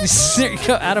 There you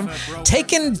go, Adam.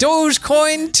 Taking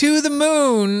Dogecoin to the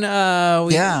moon.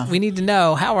 Yeah. We need to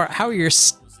know how's your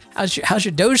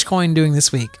Dogecoin doing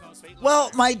this week? Well,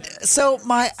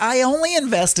 I only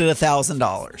invested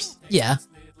 $1,000, Yeah.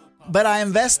 but I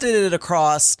invested it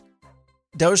across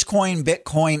Dogecoin,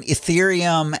 Bitcoin,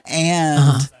 Ethereum,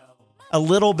 and a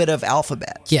little bit of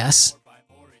Alphabet. Yes.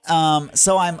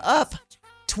 So I'm up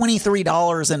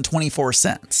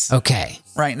 $23.24 Okay.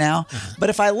 right now. But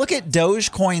if I look at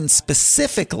Dogecoin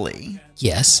specifically,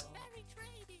 Yes.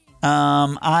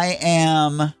 I'm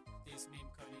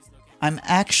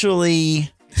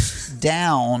actually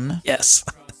down. Yes.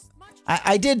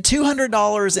 I did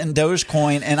 $200 in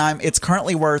Dogecoin, and it's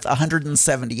currently worth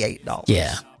 $178.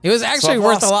 Yeah. It was actually I've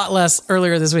worth lost- a lot less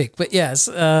earlier this week, but yes,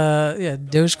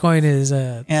 Dogecoin is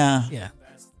Yeah.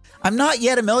 I'm not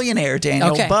yet a millionaire,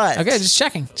 Daniel, Okay. but Okay, just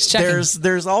checking. Just checking.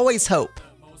 there's always hope.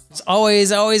 It's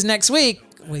always next week.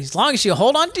 As long as you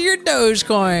hold on to your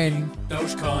Dogecoin.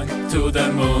 Dogecoin to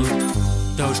the moon.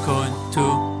 Dogecoin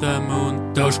to the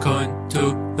moon. Dogecoin to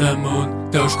the moon.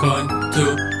 Dogecoin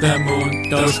to the moon.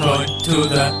 Dogecoin to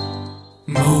the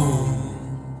moon.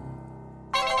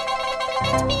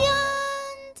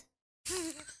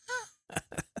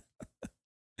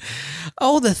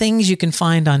 Oh, the things you can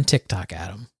find on TikTok,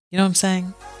 Adam. You know what I'm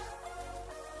saying?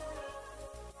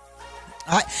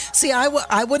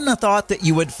 I wouldn't have thought that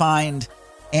you would find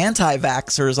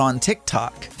anti-vaxxers on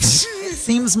TikTok. It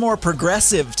seems more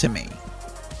progressive to me,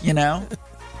 you know?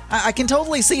 I can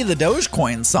totally see the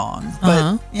Dogecoin song,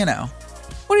 but, you know.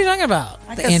 What are you talking about?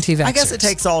 The anti-vaxxers. I guess it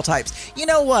takes all types. You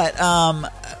know what?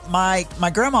 My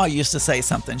grandma used to say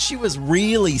something. She was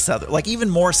really Southern, like even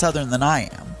more Southern than I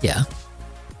am. Yeah.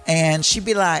 And she'd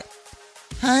be like,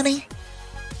 honey,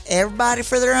 everybody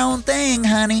for their own thing,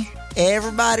 honey.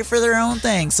 Everybody for their own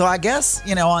thing. So I guess,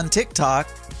 you know, on TikTok,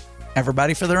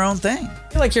 everybody for their own thing. I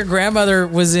feel like your grandmother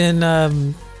was in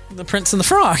The Prince and the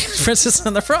Frog. Princess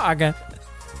and the Frog.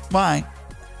 Why?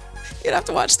 You'd have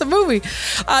to watch the movie.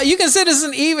 You can send us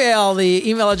an email. The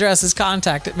email address is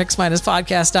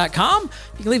contact@mixminuspodcast.com.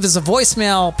 You can leave us a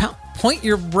voicemail. Point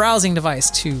your browsing device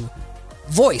to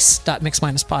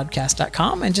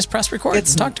voice.mixminuspodcast.com and just press record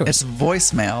and talk to us. It's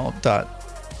voicemail.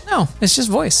 No, it's just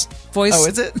voice. Voice. Oh,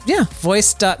 is it? Yeah.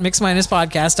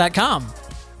 Voice.mixminuspodcast.com.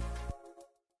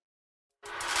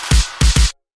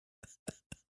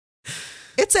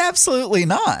 It's absolutely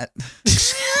not.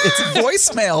 It's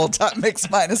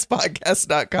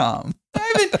voicemail.mix-podcast.com.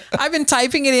 I've been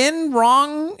typing it in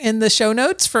wrong in the show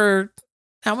notes for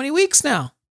how many weeks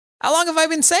now? How long have I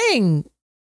been saying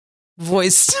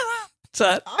voice?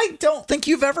 I don't think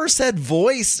you've ever said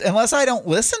voice unless I don't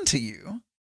listen to you,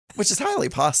 which is highly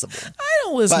possible. I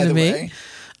don't listen by to the me. way.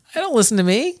 I don't listen to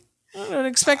me. I don't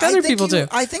expect other people to.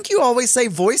 I think you always say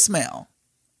voicemail.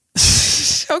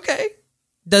 Okay.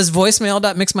 Does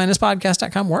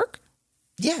voicemail.mix-podcast.com work?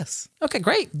 Yes. Okay,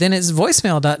 great. Then it's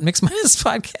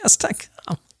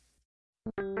voicemail.mix-podcast.com.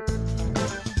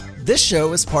 This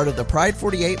show is part of the Pride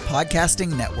 48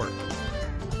 Podcasting Network.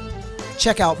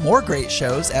 Check out more great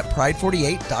shows at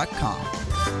pride48.com.